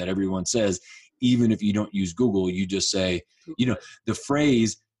search engine that everyone says, even if you don't use Google, you just say, the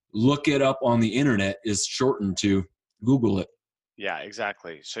phrase, look it up on the internet is shortened to Google it. Yeah,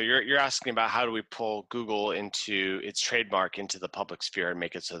 exactly. So you're asking about how do we pull Google into its trademark into the public sphere and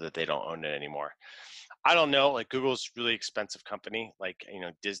make it so that they don't own it anymore? I don't know. Like Google's a really expensive company, like,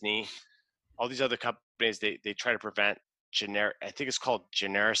 Disney. All these other companies, they try to prevent I think it's called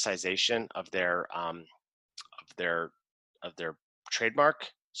genericization of their trademark.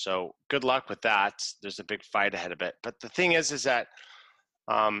 So good luck with that. There's a big fight ahead of it. But the thing is that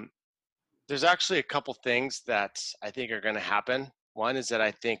there's actually a couple things that I think are going to happen. One is that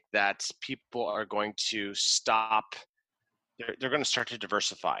I think that people are going to stop. They're going to start to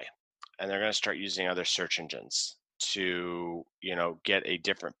diversify, and they're going to start using other search engines to get a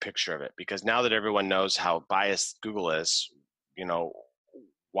different picture of it, because now that everyone knows how biased Google is,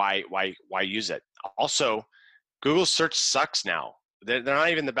 why use it? Also, Google search sucks now. They're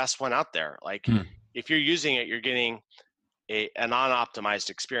not even the best one out there. Like if you're using it, you're getting a non-optimized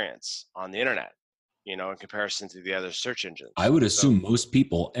experience on the internet, in comparison to the other search engines. I would assume most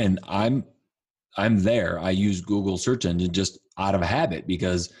people, and I'm there, I use Google search engine just out of habit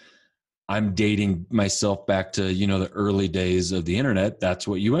because I'm dating myself back to, the early days of the internet. That's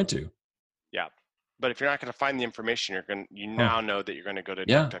what you went to. Yeah. But if you're not going to find the information, you now know that you're going to go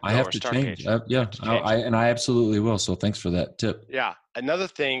to I have to change. I absolutely will. So thanks for that tip. Yeah. Another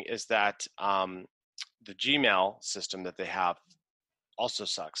thing is that the Gmail system that they have also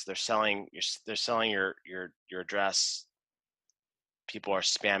sucks. They're selling your address. People are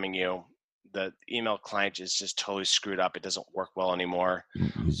spamming you. The email client is just totally screwed up. It doesn't work well anymore.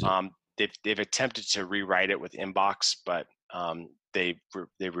 They've attempted to rewrite it with Inbox, but they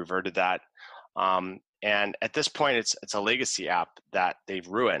reverted that. And at this point, it's a legacy app that they've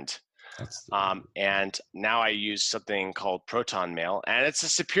ruined. And now I use something called Proton Mail, and it's a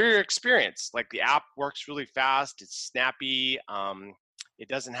superior experience. Like the app works really fast. It's snappy. It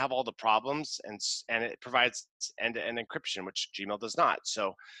doesn't have all the problems, and it provides end-to-end encryption, which Gmail does not.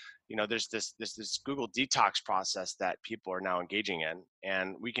 So, there's this Google detox process that people are now engaging in,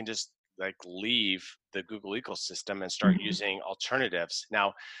 and we can just leave the Google ecosystem and start using alternatives.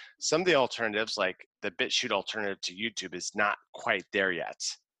 Now, some of the alternatives, like the BitChute alternative to YouTube, is not quite there yet,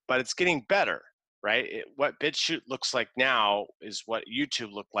 but it's getting better, right? What BitChute looks like now is what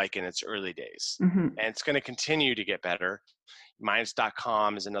YouTube looked like in its early days, and it's going to continue to get better.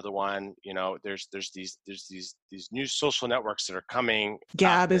 Minds.com is another one. There's these new social networks that are coming.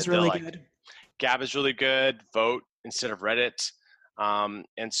 Gab is really good. Gab is really good. Vote instead of Reddit.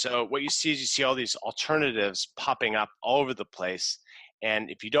 And so what you see all these alternatives popping up all over the place.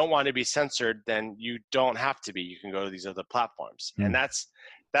 And if you don't want to be censored, then you don't have to be. You can go to these other platforms. And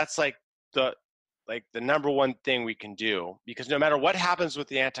that's like the number one thing we can do, because no matter what happens with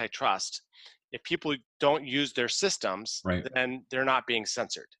the antitrust, if people don't use their systems, then they're not being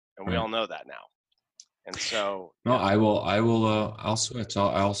censored. And we all know that now. And so, I'll switch.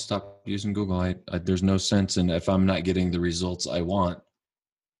 I'll stop using Google. There's no sense in, if I'm not getting the results I want,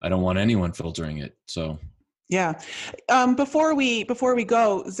 I don't want anyone filtering it. So, yeah. Before we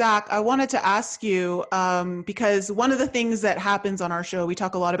go, Zach, I wanted to ask you, because one of the things that happens on our show, we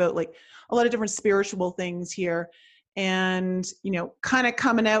talk a lot about a lot of different spiritual things here, and, you know, kind of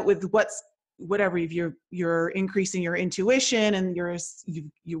coming out with whatever, if you're increasing your intuition and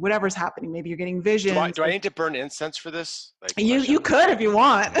you whatever's happening, maybe you're getting visions. Do I need to burn incense for this? Like, you could if you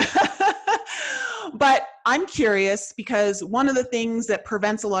want. But I'm curious, because one of the things that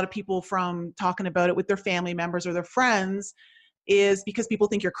prevents a lot of people from talking about it with their family members or their friends is because people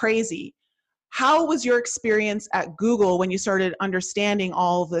think you're crazy. How was your experience at Google when you started understanding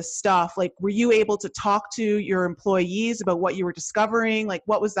all this stuff? Like, were you able to talk to your employees about what you were discovering? Like,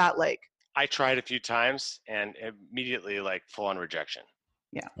 what was that like? I tried a few times and immediately, like, full on rejection.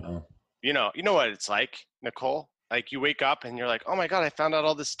 Yeah. Oh. You know what it's like, Nicole? Like, you wake up and you're like, oh my God, I found out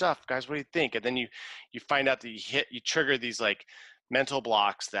all this stuff. Guys, what do you think? And then you find out that you trigger these, like, mental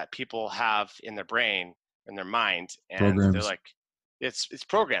blocks that people have in their brain, in their mind. And Programs. they're like, it's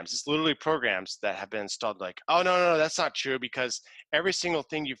programs. It's literally programs that have been installed. Like, oh, no, that's not true, because every single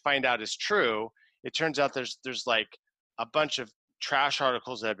thing you find out is true. It turns out there's like a bunch of trash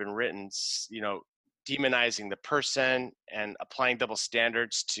articles that have been written, you know, demonizing the person and applying double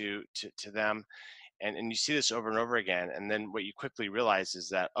standards to them. And you see this over and over again. And then what you quickly realize is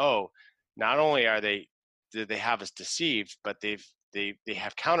that, oh, not only do they have us deceived, but they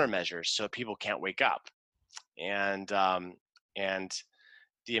have countermeasures so people can't wake up. And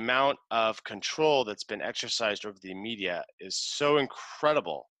the amount of control that's been exercised over the media is so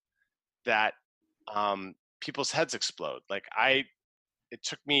incredible that people's heads explode. Like, it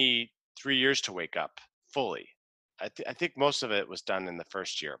took me 3 years to wake up fully. I think most of it was done in the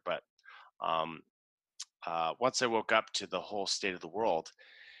first year, but once I woke up to the whole state of the world,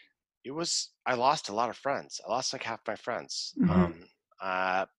 I lost a lot of friends. I lost like half my friends.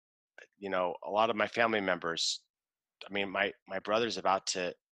 Mm-hmm. You know, a lot of my family members. I mean, my brother's about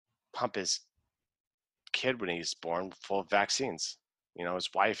to pump his kid when he's born full of vaccines. You know, his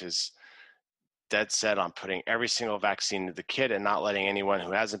wife is dead set on putting every single vaccine to the kid and not letting anyone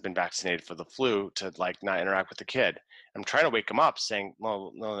who hasn't been vaccinated for the flu to, like, not interact with the kid. I'm trying to wake him up saying,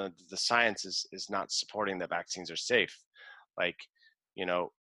 no, the science is not supporting that vaccines are safe. Like, you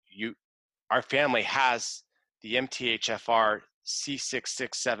know, our family has the MTHFR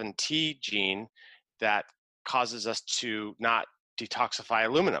C667T gene that causes us to not detoxify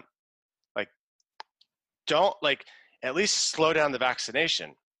aluminum. Like, don't, like, at least slow down the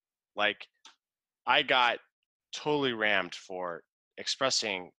vaccination. Like, I got totally rammed for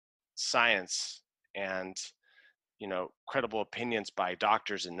expressing science and, you know, credible opinions by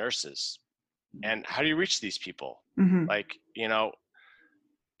doctors and nurses. And how do you reach these people? Mm-hmm. Like, you know,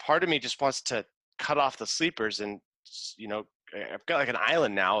 part of me just wants to cut off the sleepers, and, you know, I've got like an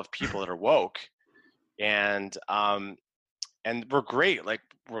island now of people that are woke, and we're great. Like,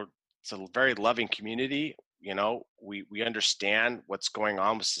 it's a very loving community. You know, we understand what's going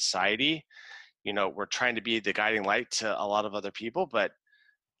on with society. You know, we're trying to be the guiding light to a lot of other people, but,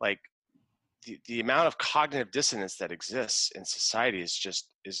 like, the amount of cognitive dissonance that exists in society is just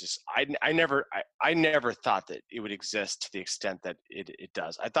I never thought that it would exist to the extent that it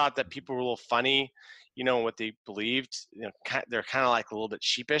does. I thought that people were a little funny, you know, what they believed. You know, they're kind of like a little bit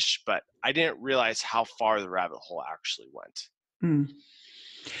sheepish, but I didn't realize how far the rabbit hole actually went. Mm.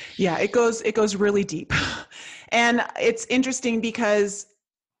 Yeah, it goes really deep. And it's interesting because,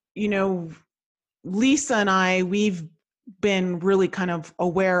 you know, Lisa and I, we've been really kind of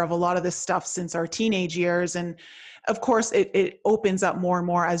aware of a lot of this stuff since our teenage years. And of course, it opens up more and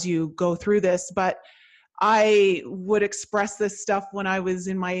more as you go through this. But I would express this stuff when I was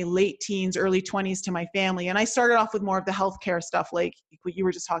in my late teens, early 20s to my family. And I started off with more of the healthcare stuff, like what you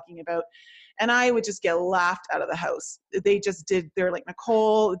were just talking about. And I would just get laughed out of the house. They're like,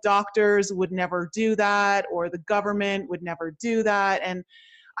 Nicole, doctors would never do that, or the government would never do that. And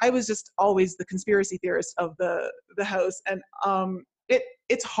I was just always the conspiracy theorist of the house. And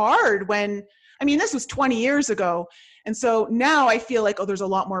it's hard when, I mean, this was 20 years ago. And so now I feel like, there's a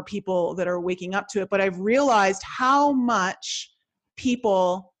lot more people that are waking up to it. But I've realized how much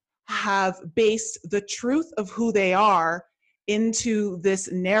people have based the truth of who they are into this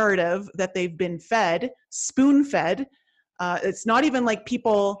narrative that they've been fed, spoon-fed. It's not even like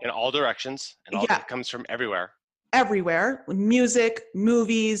people... In all directions. And it comes from everywhere. Everywhere. Music,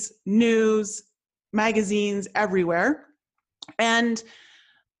 movies, news, magazines, everywhere. And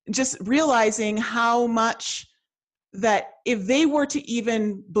just realizing how much that if they were to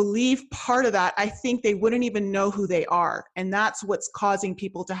even believe part of that, I think they wouldn't even know who they are. And that's what's causing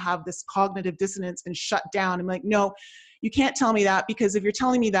people to have this cognitive dissonance and shut down. I'm like, no, you can't tell me that, because if you're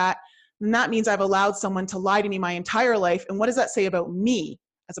telling me that, then that means I've allowed someone to lie to me my entire life. And what does that say about me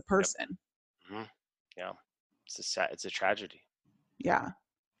as a person? Yep. Mm-hmm. Yeah. It's a tragedy. Yeah.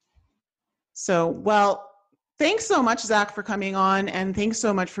 So, well, thanks so much, Zach, for coming on, and thanks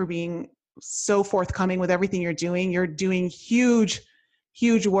so much for being so forthcoming with everything you're doing. You're doing huge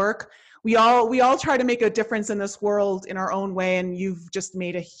work. We all try to make a difference in this world in our own way, and you've just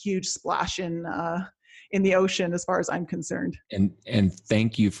made a huge splash in the ocean, as far as I'm concerned. And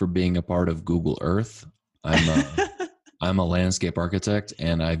thank you for being a part of Google Earth. I'm a landscape architect,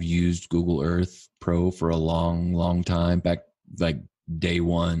 and I've used Google Earth Pro for a long time, back like day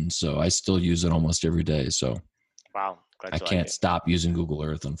one. So I still use it almost every day. So wow, I can't stop using Google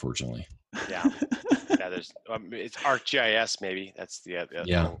Earth, unfortunately. Yeah, there's it's ArcGIS maybe. That's the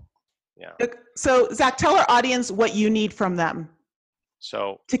yeah. So Zach, tell our audience what you need from them.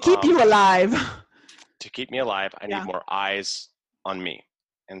 So to keep you alive. To keep me alive, I need more eyes on me.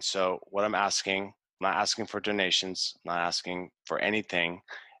 And so what I'm not asking for donations, I'm not asking for anything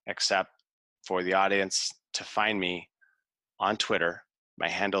except for the audience to find me on Twitter. My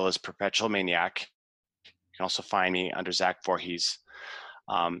handle is Perpetual Maniac. You can also find me under Zach Vorhies,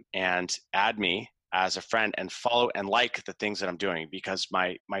 and add me as a friend and follow and like the things that I'm doing, because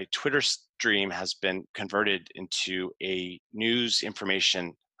my Twitter stream has been converted into a news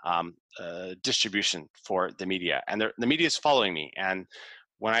information distribution for the media, and the media is following me. And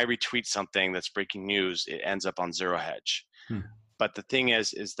when I retweet something that's breaking news, it ends up on Zero Hedge. But the thing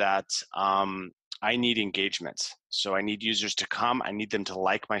is that I need engagement. So I need users to come. I need them to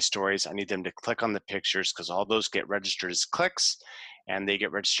like my stories. I need them to click on the pictures, because all those get registered as clicks, and they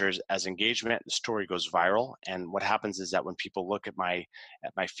get registered as engagement. The story goes viral, and what happens is that when people look at my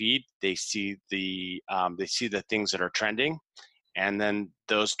feed, they see the things that are trending, and then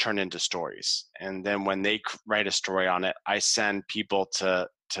those turn into stories. And then when they write a story on it, I send people to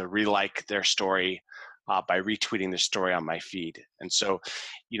re-like their story by retweeting their story on my feed. And so,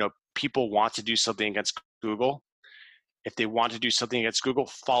 people want to do something against Google. If they want to do something against Google,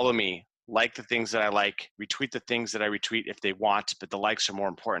 follow me, like the things that I like, retweet the things that I retweet if they want, but the likes are more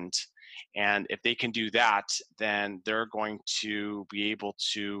important. And if they can do that, then they're going to be able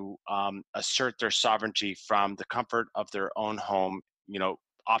to assert their sovereignty from the comfort of their own home,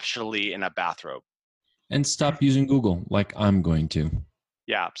 optionally in a bathrobe. And stop using Google like I'm going to.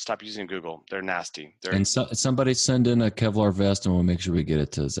 Yeah, stop using Google. They're nasty. And somebody send in a Kevlar vest, and we'll make sure we get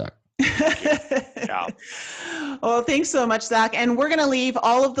it to Zach. Yeah. Well, thanks so much, Zach. And we're going to leave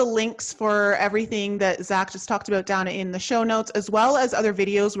all of the links for everything that Zach just talked about down in the show notes, as well as other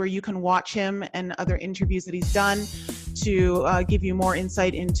videos where you can watch him and other interviews that he's done to give you more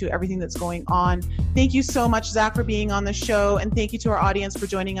insight into everything that's going on. Thank you so much, Zach, for being on the show. And thank you to our audience for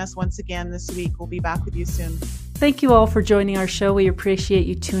joining us once again this week. We'll be back with you soon. Thank you all for joining our show. We appreciate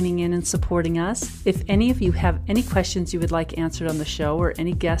you tuning in and supporting us. If any of you have any questions you would like answered on the show, or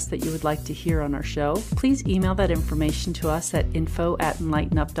any guests that you would like to hear on our show, please email that information to us at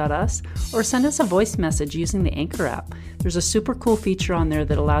info@enlightenup.us, or send us a voice message using the Anchor app. There's a super cool feature on there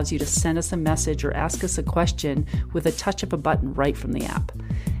that allows you to send us a message or ask us a question with a touch of a button right from the app.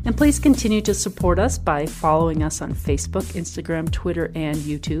 And please continue to support us by following us on Facebook, Instagram, Twitter, and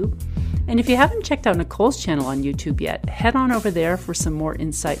YouTube. And if you haven't checked out Nicole's channel on YouTube yet, head on over there for some more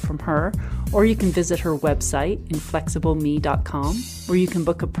insight from her, or you can visit her website, inflexibleme.com, where you can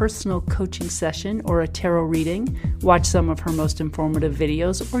book a personal coaching session or a tarot reading, watch some of her most informative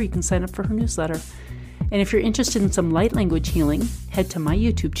videos, or you can sign up for her newsletter. And if you're interested in some light language healing, head to my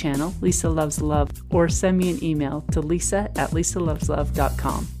YouTube channel, Lisa Loves Love, or send me an email to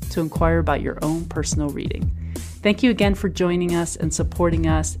lisa@lisaloveslove.com to inquire about your own personal reading. Thank you again for joining us and supporting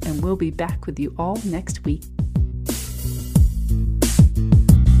us, and we'll be back with you all next week.